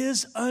for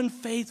his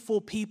unfaithful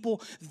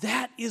people,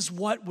 that is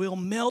what will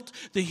melt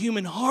the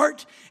human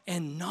heart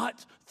and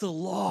not the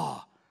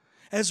law.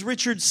 As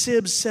Richard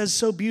Sibbes says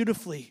so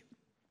beautifully,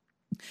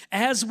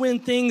 as when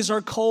things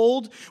are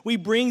cold, we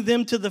bring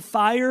them to the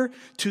fire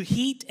to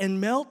heat and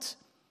melt,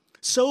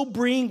 so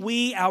bring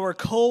we our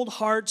cold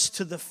hearts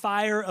to the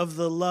fire of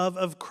the love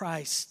of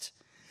Christ.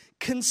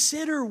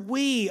 Consider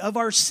we of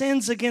our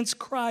sins against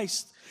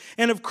Christ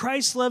and of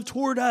Christ's love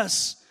toward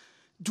us.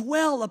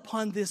 Dwell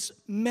upon this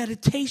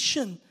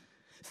meditation.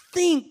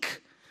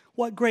 Think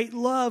what great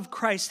love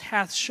Christ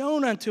hath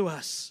shown unto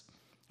us,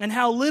 and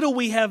how little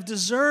we have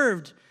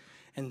deserved.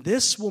 And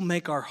this will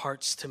make our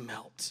hearts to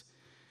melt.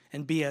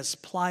 and be as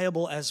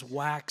pliable as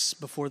wax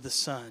before the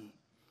sun.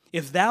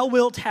 If thou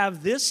wilt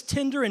have this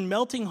tender and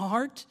melting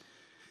heart,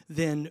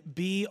 then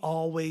be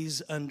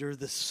always under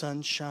the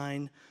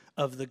sunshine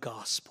of the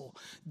gospel.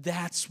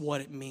 That's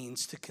what it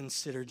means to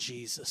consider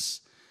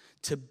Jesus,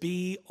 to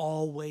be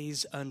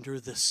always under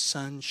the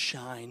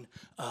sunshine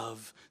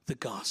of the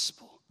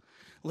gospel.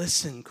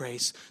 Listen,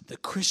 Grace, the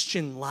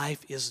Christian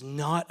life is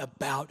not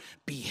about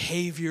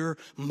behavior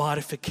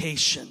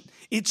modification.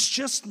 It's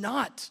just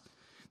not.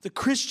 The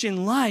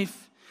Christian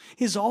life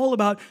is all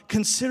about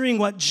considering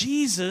what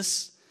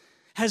Jesus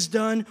has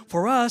done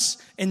for us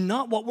and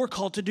not what we're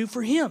called to do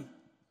for him.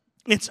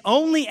 It's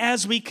only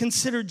as we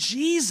consider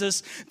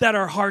Jesus that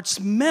our hearts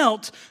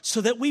melt so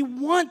that we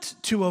want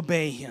to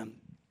obey him.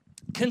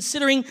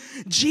 Considering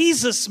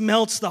Jesus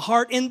melts the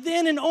heart, and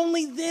then and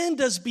only then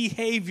does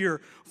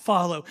behavior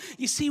follow.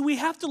 You see, we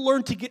have to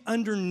learn to get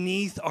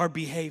underneath our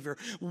behavior.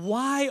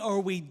 Why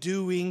are we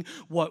doing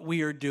what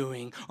we are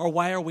doing? Or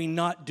why are we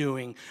not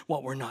doing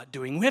what we're not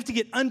doing? We have to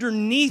get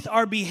underneath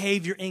our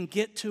behavior and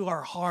get to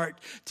our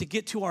heart, to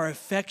get to our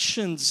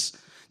affections,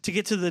 to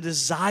get to the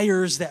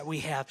desires that we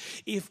have.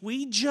 If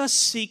we just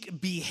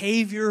seek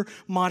behavior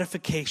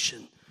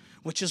modification,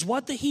 which is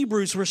what the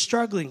Hebrews were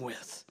struggling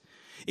with,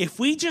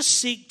 if we just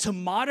seek to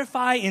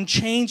modify and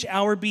change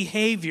our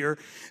behavior,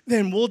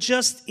 then we'll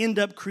just end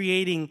up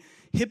creating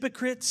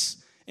hypocrites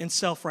and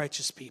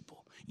self-righteous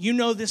people. You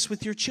know this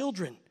with your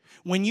children.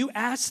 When you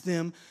ask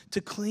them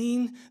to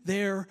clean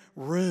their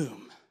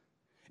room,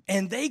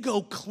 and they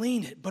go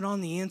clean it, but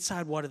on the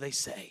inside, what do they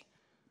say?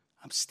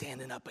 I'm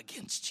standing up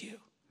against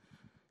you.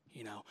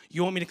 You know,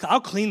 you want me to,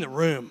 I'll clean the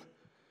room,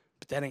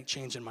 but that ain't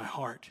changing my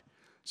heart.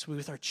 So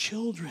with our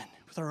children,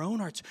 with our own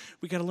hearts,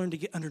 we got to learn to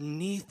get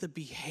underneath the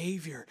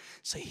behavior.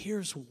 Say,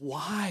 here's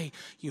why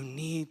you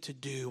need to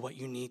do what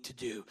you need to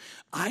do.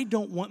 I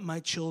don't want my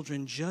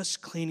children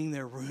just cleaning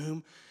their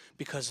room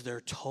because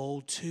they're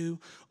told to.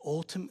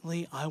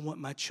 Ultimately, I want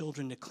my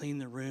children to clean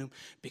the room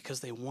because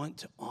they want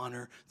to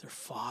honor their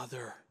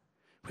father.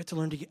 We have to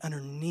learn to get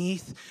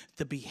underneath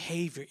the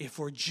behavior. If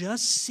we're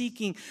just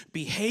seeking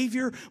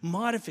behavior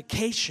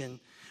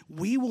modification,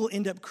 we will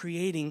end up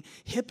creating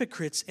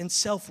hypocrites and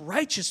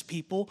self-righteous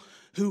people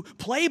who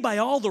play by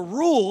all the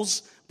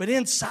rules, but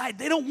inside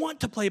they don't want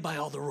to play by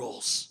all the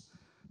rules.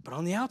 But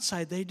on the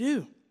outside, they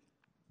do.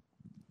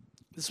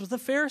 This was the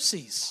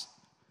Pharisees.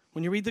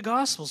 When you read the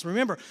Gospels,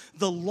 remember,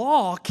 the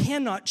law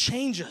cannot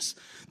change us.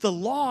 The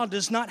law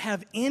does not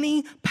have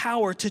any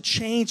power to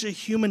change a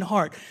human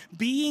heart.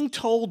 Being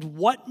told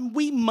what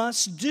we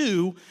must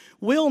do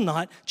will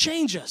not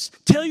change us.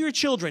 Tell your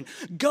children,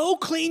 go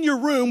clean your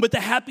room with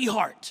a happy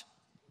heart.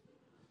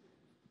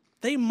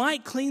 They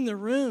might clean the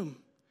room,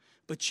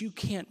 but you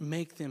can't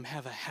make them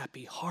have a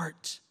happy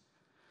heart.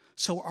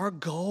 So our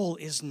goal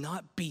is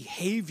not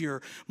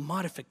behavior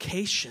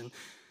modification.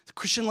 The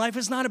Christian life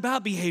is not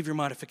about behavior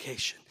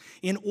modification.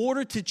 In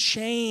order to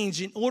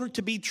change, in order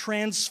to be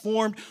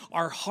transformed,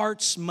 our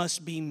hearts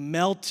must be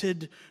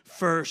melted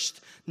first.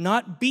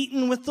 Not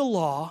beaten with the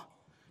law,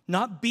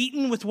 not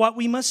beaten with what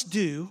we must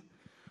do.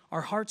 Our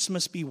hearts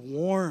must be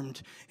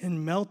warmed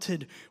and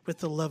melted with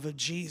the love of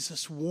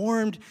Jesus,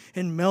 warmed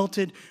and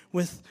melted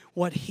with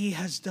what he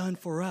has done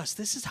for us.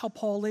 This is how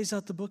Paul lays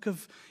out the book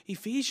of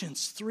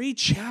Ephesians, 3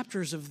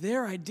 chapters of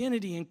their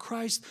identity in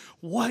Christ,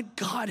 what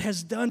God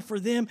has done for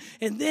them.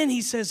 And then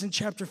he says in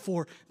chapter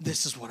 4,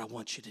 this is what I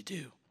want you to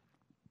do.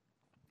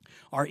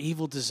 Our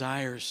evil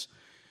desires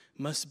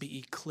must be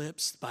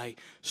eclipsed by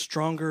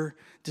stronger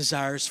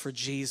desires for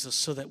Jesus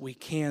so that we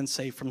can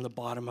say from the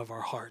bottom of our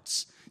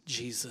hearts,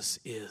 Jesus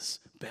is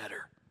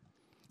better.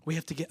 We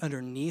have to get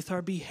underneath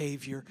our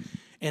behavior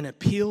and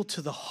appeal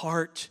to the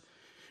heart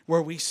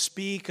where we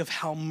speak of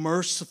how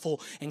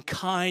merciful and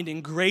kind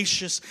and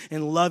gracious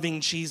and loving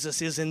Jesus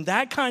is. And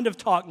that kind of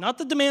talk, not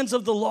the demands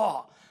of the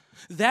law,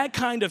 that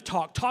kind of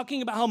talk,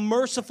 talking about how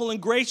merciful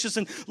and gracious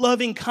and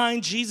loving,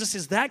 kind Jesus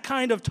is, that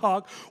kind of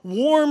talk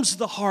warms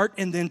the heart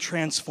and then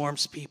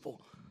transforms people.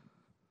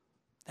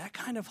 That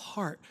kind of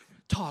heart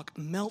talk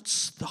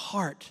melts the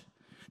heart.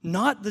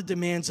 Not the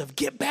demands of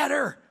get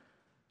better,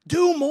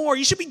 do more.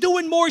 You should be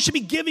doing more. You should be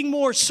giving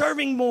more,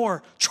 serving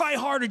more. Try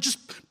harder.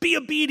 Just be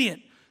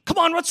obedient. Come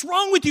on, what's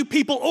wrong with you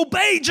people?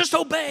 Obey, just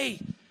obey.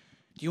 Do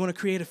you want to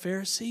create a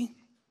Pharisee?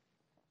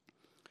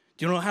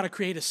 Do you know how to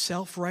create a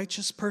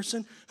self-righteous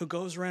person who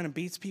goes around and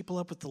beats people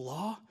up with the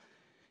law?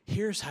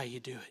 Here's how you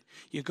do it.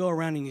 You go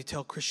around and you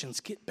tell Christians,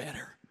 get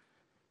better.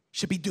 You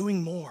should be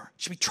doing more.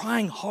 You should be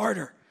trying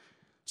harder.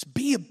 Just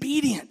be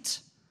obedient.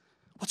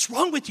 What's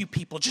wrong with you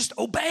people? Just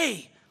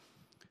obey.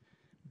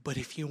 But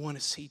if you want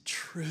to see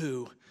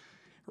true,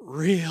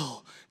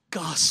 real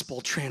gospel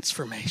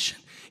transformation,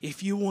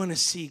 if you want to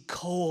see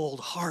cold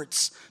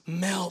hearts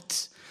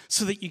melt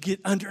so that you get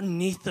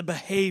underneath the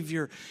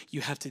behavior, you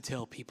have to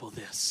tell people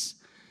this.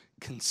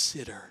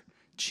 Consider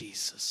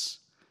Jesus.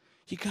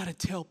 You got to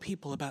tell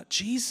people about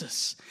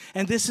Jesus.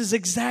 And this is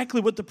exactly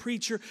what the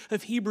preacher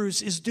of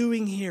Hebrews is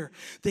doing here.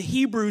 The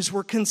Hebrews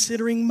were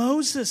considering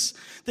Moses.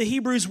 The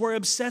Hebrews were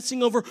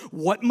obsessing over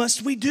what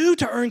must we do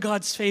to earn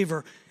God's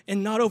favor.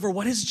 and not over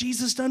what has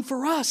Jesus done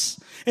for us.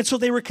 And so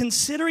they were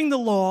considering the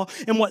law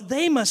and what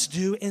they must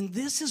do, and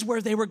this is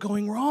where they were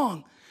going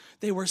wrong.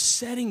 They were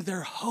setting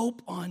their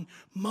hope on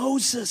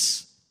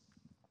Moses.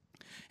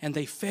 And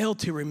they failed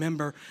to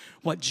remember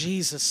what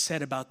Jesus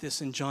said about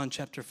this in John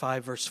chapter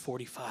 5, verse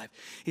 45.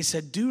 He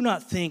said, "Do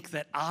not think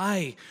that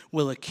I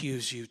will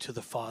accuse you to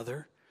the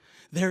Father.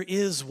 There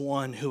is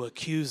one who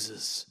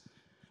accuses,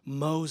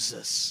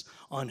 Moses,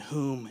 on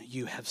whom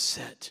you have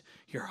set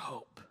your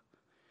hope."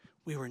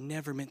 We were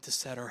never meant to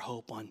set our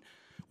hope on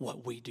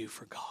what we do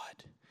for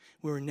God.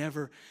 We were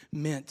never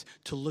meant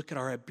to look at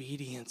our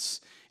obedience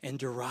and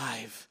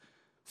derive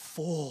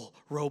full,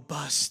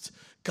 robust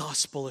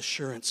gospel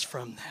assurance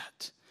from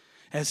that.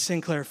 As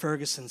Sinclair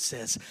Ferguson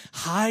says,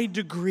 high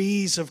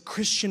degrees of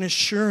Christian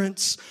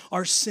assurance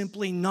are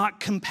simply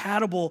not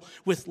compatible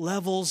with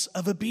levels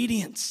of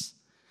obedience.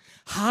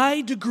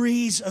 High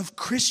degrees of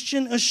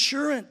Christian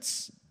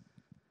assurance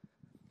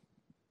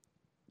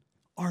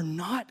are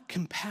not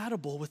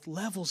compatible with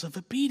levels of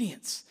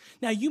obedience.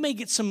 Now, you may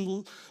get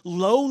some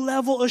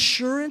low-level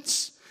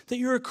assurance that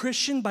you're a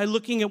Christian by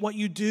looking at what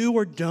you do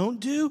or don't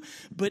do,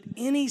 but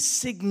any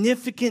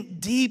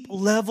significant deep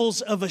levels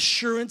of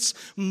assurance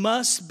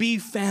must be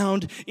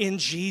found in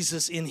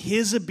Jesus, in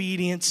his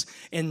obedience,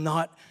 and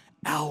not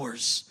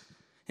ours.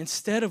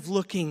 Instead of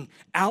looking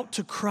out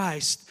to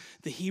Christ,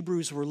 the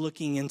Hebrews were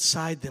looking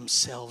inside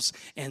themselves,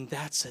 and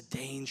that's a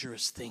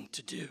dangerous thing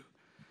to do.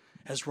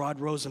 As Rod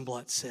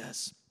Rosenblatt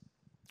says,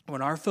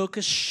 when our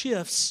focus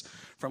shifts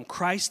from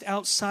Christ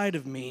outside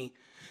of me,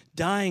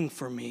 dying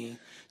for me,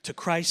 to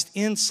Christ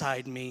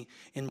inside me,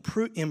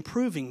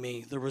 improving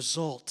me, the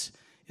result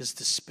is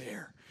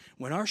despair.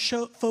 When our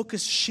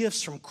focus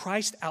shifts from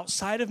Christ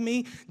outside of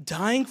me,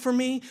 dying for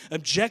me,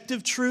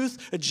 objective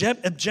truth,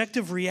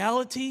 objective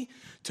reality,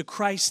 to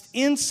Christ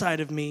inside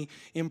of me,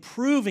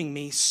 improving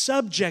me,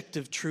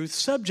 subjective truth,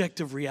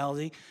 subjective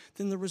reality,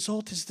 then the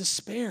result is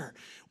despair.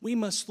 We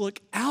must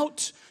look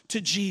out to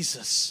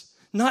Jesus,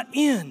 not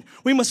in.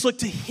 We must look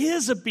to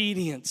his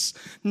obedience,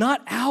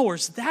 not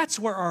ours. That's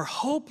where our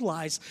hope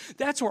lies.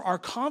 That's where our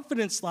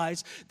confidence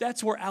lies.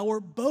 That's where our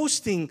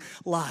boasting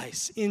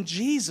lies, in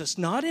Jesus,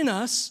 not in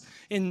us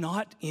and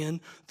not in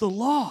the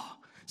law.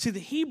 See, the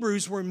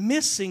Hebrews were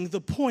missing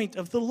the point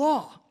of the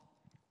law.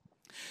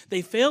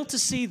 They failed to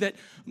see that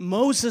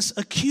Moses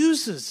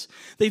accuses.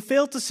 They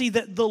failed to see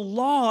that the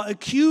law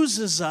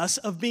accuses us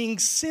of being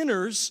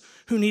sinners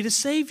who need a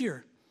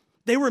Savior.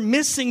 They were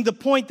missing the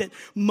point that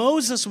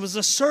Moses was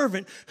a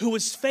servant who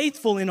was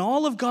faithful in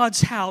all of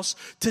God's house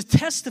to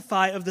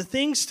testify of the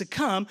things to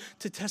come,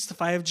 to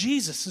testify of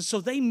Jesus. And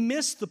so they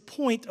missed the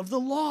point of the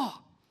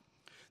law.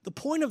 The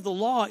point of the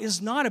law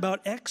is not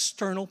about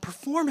external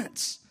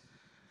performance.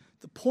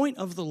 The point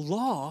of the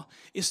law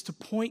is to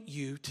point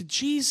you to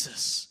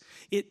Jesus.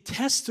 It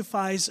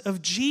testifies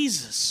of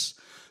Jesus.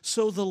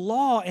 So the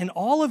law and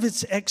all of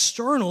its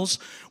externals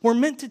were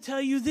meant to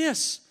tell you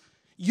this: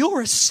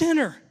 you're a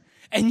sinner.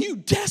 And you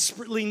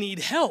desperately need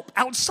help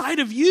outside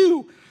of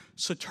you.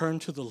 So turn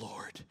to the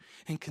Lord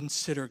and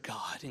consider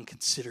God and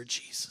consider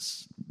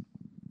Jesus.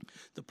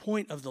 The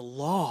point of the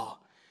law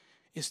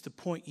is to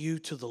point you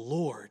to the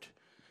Lord,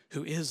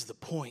 who is the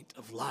point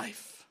of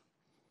life.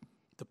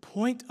 The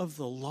point of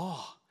the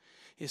law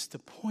is to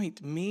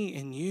point me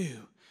and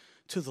you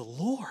to the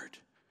Lord,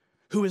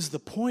 who is the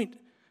point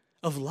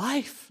of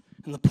life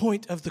and the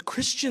point of the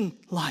Christian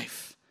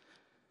life.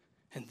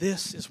 And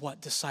this is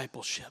what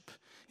discipleship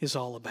is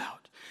all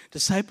about.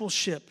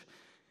 Discipleship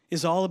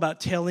is all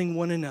about telling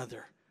one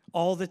another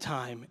all the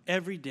time,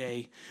 every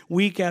day,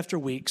 week after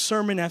week,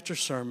 sermon after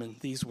sermon,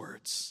 these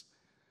words: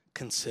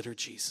 consider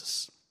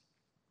Jesus.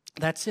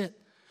 That's it.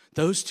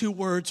 Those two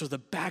words are the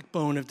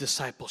backbone of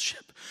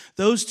discipleship.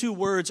 Those two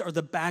words are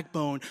the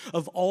backbone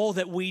of all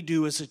that we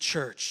do as a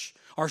church.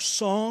 Our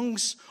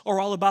songs are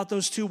all about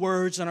those two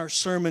words, and our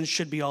sermons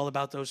should be all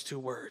about those two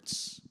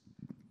words.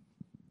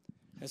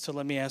 And so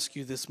let me ask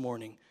you this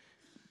morning,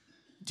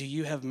 do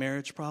you have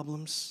marriage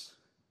problems?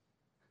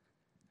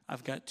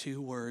 I've got two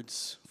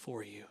words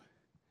for you.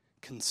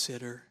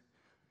 Consider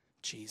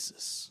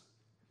Jesus.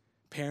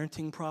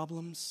 Parenting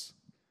problems?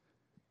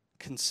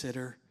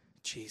 Consider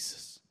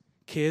Jesus.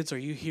 Kids, are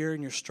you here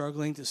and you're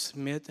struggling to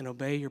submit and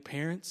obey your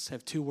parents? I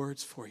have two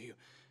words for you.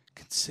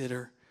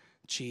 Consider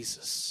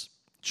Jesus.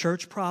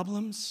 Church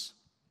problems?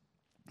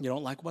 You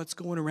don't like what's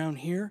going around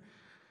here?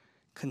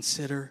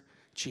 Consider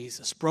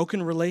Jesus.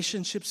 Broken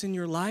relationships in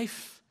your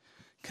life?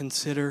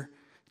 Consider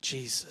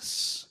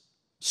Jesus.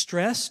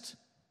 Stressed?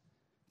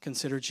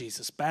 Consider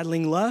Jesus.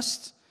 Battling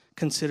lust?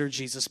 Consider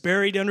Jesus.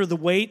 Buried under the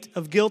weight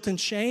of guilt and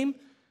shame?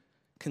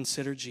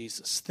 Consider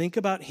Jesus. Think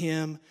about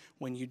him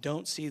when you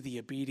don't see the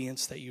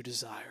obedience that you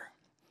desire.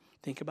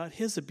 Think about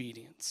his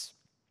obedience.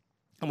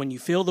 And when you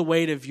feel the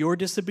weight of your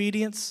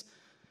disobedience,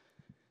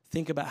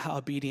 think about how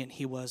obedient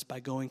he was by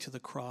going to the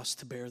cross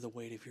to bear the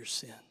weight of your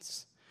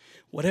sins.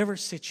 Whatever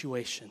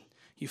situation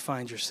you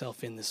find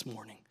yourself in this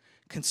morning,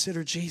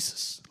 consider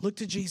Jesus. Look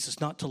to Jesus,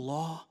 not to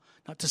law,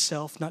 not to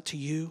self, not to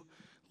you.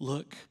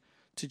 Look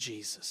to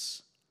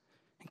Jesus.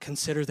 And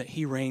consider that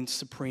he reigns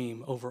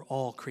supreme over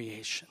all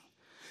creation.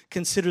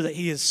 Consider that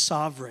he is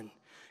sovereign.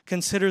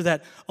 Consider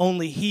that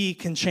only he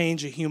can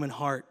change a human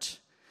heart.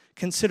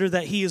 Consider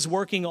that he is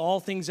working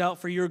all things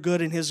out for your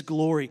good and his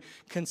glory.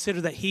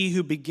 Consider that he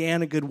who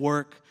began a good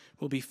work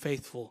will be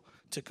faithful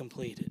to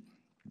complete it.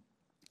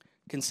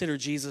 Consider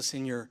Jesus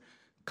in your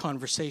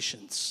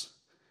conversations.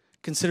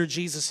 Consider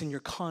Jesus in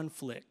your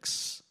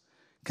conflicts.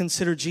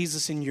 Consider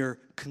Jesus in your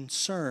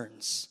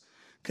concerns.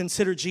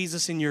 Consider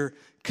Jesus in your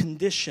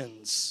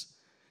conditions.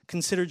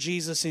 Consider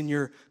Jesus in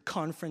your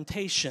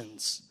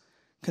confrontations.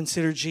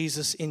 Consider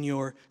Jesus in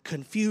your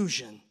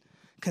confusion.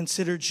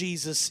 Consider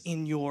Jesus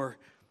in your,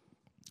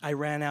 I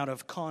ran out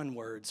of con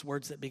words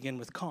that begin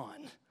with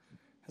con.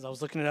 As I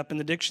was looking it up in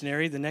the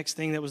dictionary, the next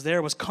thing that was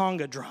there was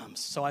conga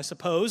drums. So I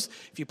suppose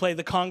if you play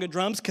the conga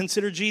drums,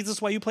 consider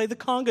Jesus while you play the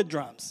conga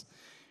drums.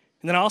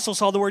 And then I also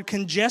saw the word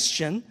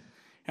congestion,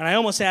 and I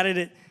almost added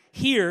it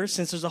here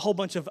since there's a whole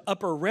bunch of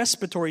upper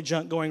respiratory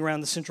junk going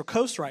around the Central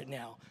Coast right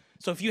now.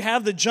 So if you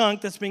have the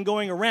junk that's been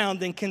going around,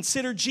 then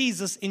consider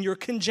Jesus in your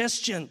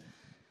congestion.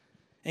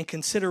 And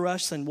consider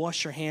us and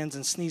wash your hands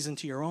and sneeze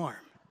into your arm.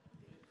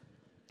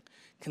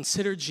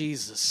 Consider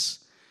Jesus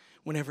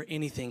whenever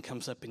anything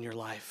comes up in your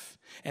life.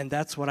 And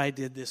that's what I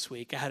did this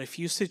week. I had a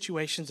few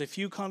situations, a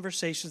few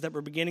conversations that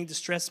were beginning to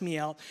stress me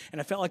out, and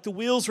I felt like the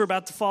wheels were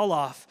about to fall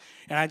off.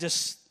 And I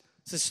just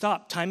said,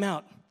 stop, time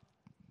out.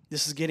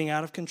 This is getting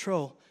out of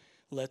control.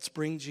 Let's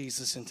bring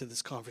Jesus into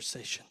this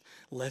conversation.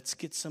 Let's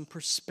get some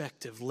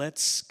perspective.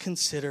 Let's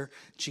consider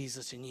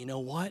Jesus. And you know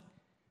what?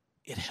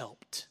 It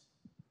helped.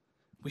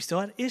 We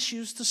still had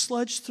issues to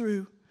sludge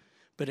through,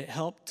 but it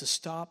helped to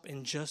stop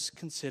and just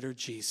consider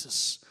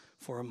Jesus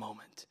for a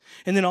moment.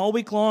 And then all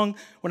week long,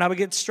 when I would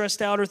get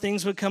stressed out or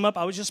things would come up,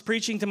 I was just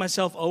preaching to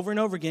myself over and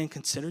over again,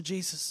 consider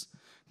Jesus,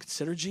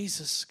 consider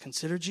Jesus,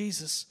 consider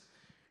Jesus.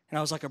 And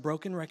I was like a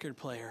broken record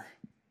player.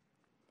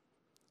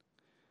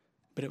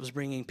 But it was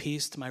bringing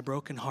peace to my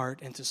broken heart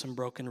and to some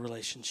broken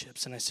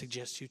relationships. And I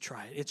suggest you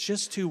try it. It's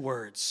just 2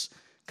 words.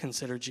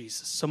 Consider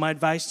Jesus. So my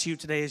advice to you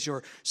today as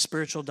your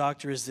spiritual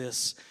doctor is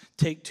this.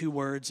 Take 2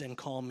 words and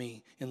call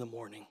me in the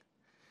morning.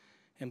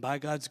 And by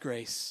God's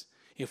grace,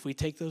 if we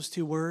take those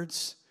 2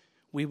 words,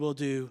 we will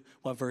do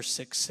what verse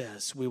 6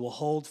 says. We will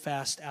hold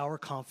fast our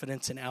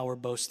confidence and our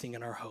boasting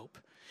and our hope.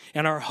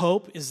 And our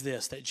hope is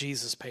this, that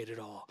Jesus paid it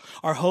all.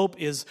 Our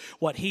hope is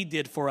what he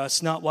did for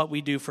us, not what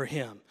we do for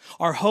him.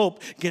 Our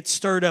hope gets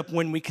stirred up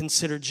when we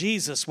consider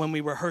Jesus, when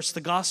we rehearse the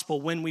gospel,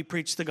 when we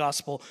preach the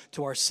gospel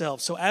to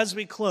ourselves. So as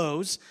we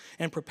close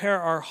and prepare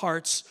our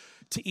hearts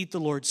to eat the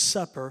Lord's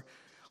Supper,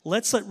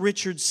 let's let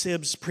Richard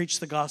Sibbes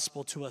preach the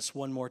gospel to us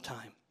one more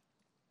time.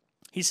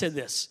 He said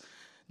this,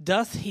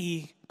 doth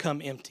he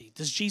come empty?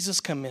 Does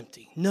Jesus come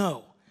empty?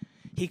 No,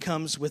 he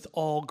comes with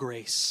all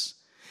grace.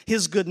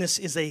 His goodness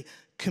is a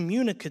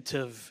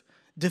communicative,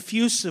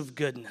 diffusive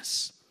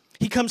goodness.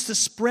 He comes to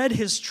spread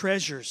his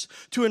treasures,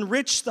 to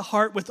enrich the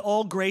heart with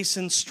all grace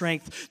and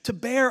strength, to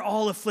bear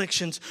all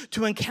afflictions,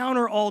 to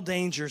encounter all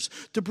dangers,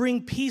 to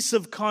bring peace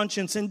of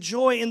conscience and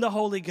joy in the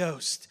Holy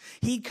Ghost.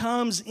 He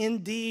comes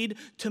indeed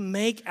to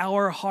make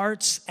our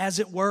hearts, as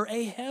it were,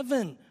 a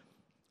heaven.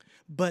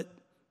 But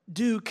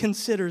do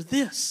consider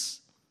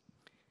this.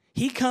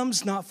 He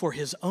comes not for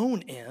his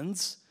own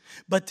ends,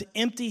 but to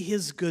empty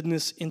his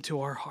goodness into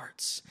our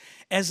hearts.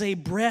 As a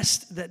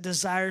breast that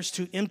desires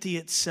to empty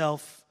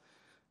itself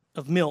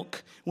of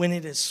milk when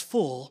it is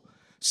full,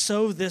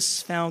 so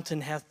this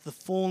fountain hath the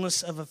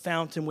fullness of a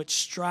fountain which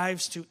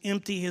strives to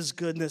empty his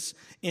goodness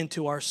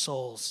into our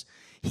souls.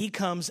 He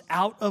comes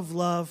out of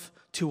love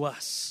to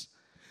us.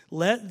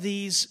 Let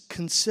these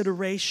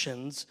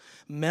considerations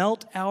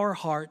melt our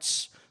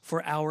hearts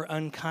for our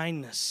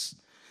unkindness,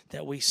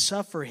 that we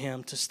suffer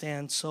him to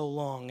stand so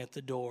long at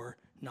the door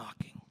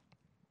knocking.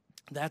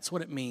 That's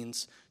what it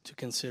means to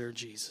consider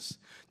Jesus,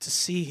 to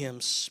see him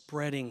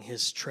spreading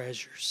his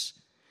treasures.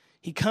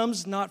 He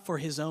comes not for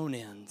his own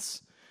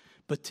ends,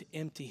 but to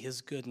empty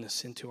his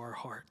goodness into our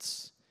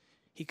hearts.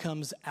 He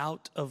comes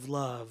out of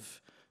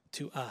love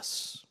to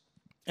us.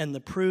 And the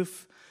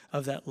proof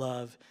of that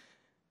love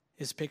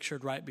is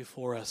pictured right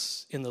before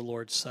us in the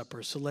Lord's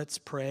Supper. So let's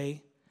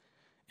pray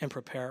and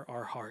prepare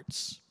our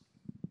hearts.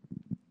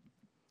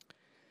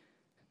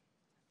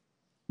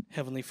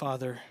 Heavenly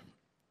Father,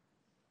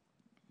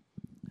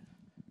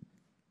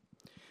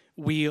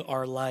 we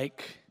are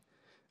like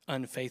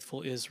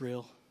unfaithful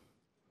Israel.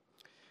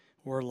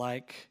 We're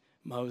like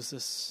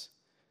Moses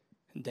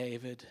and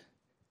David,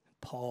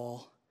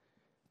 Paul,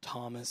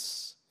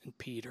 Thomas, and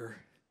Peter,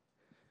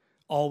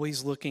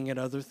 always looking at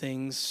other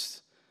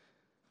things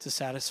to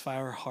satisfy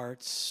our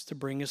hearts, to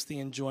bring us the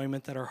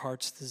enjoyment that our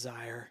hearts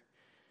desire.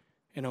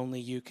 And only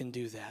you can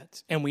do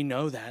that. And we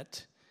know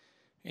that,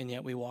 and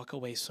yet we walk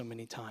away so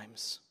many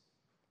times.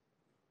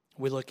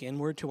 We look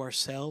inward to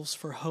ourselves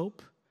for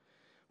hope.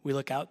 We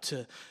look out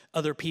to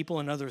other people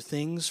and other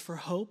things for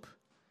hope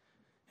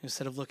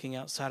instead of looking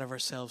outside of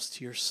ourselves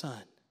to your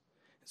Son.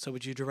 So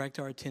would you direct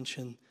our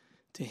attention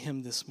to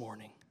him this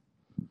morning?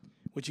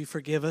 Would you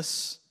forgive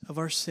us of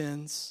our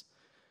sins,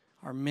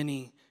 our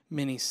many,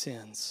 many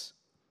sins?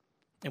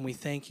 And we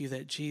thank you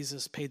that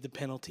Jesus paid the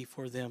penalty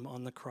for them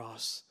on the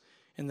cross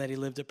and that he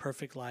lived a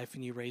perfect life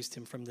and you raised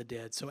him from the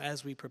dead. So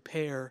as we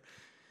prepare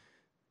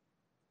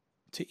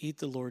to eat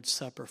the Lord's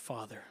Supper,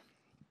 Father,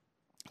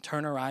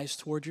 turn our eyes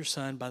toward your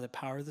Son by the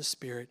power of the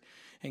Spirit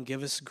and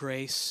give us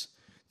grace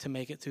to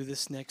make it through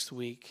this next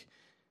week,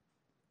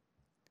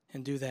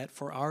 and do that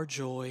for our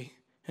joy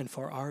and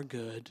for our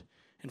good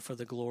and for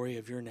the glory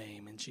of your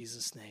name. In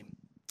Jesus' name,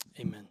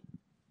 amen.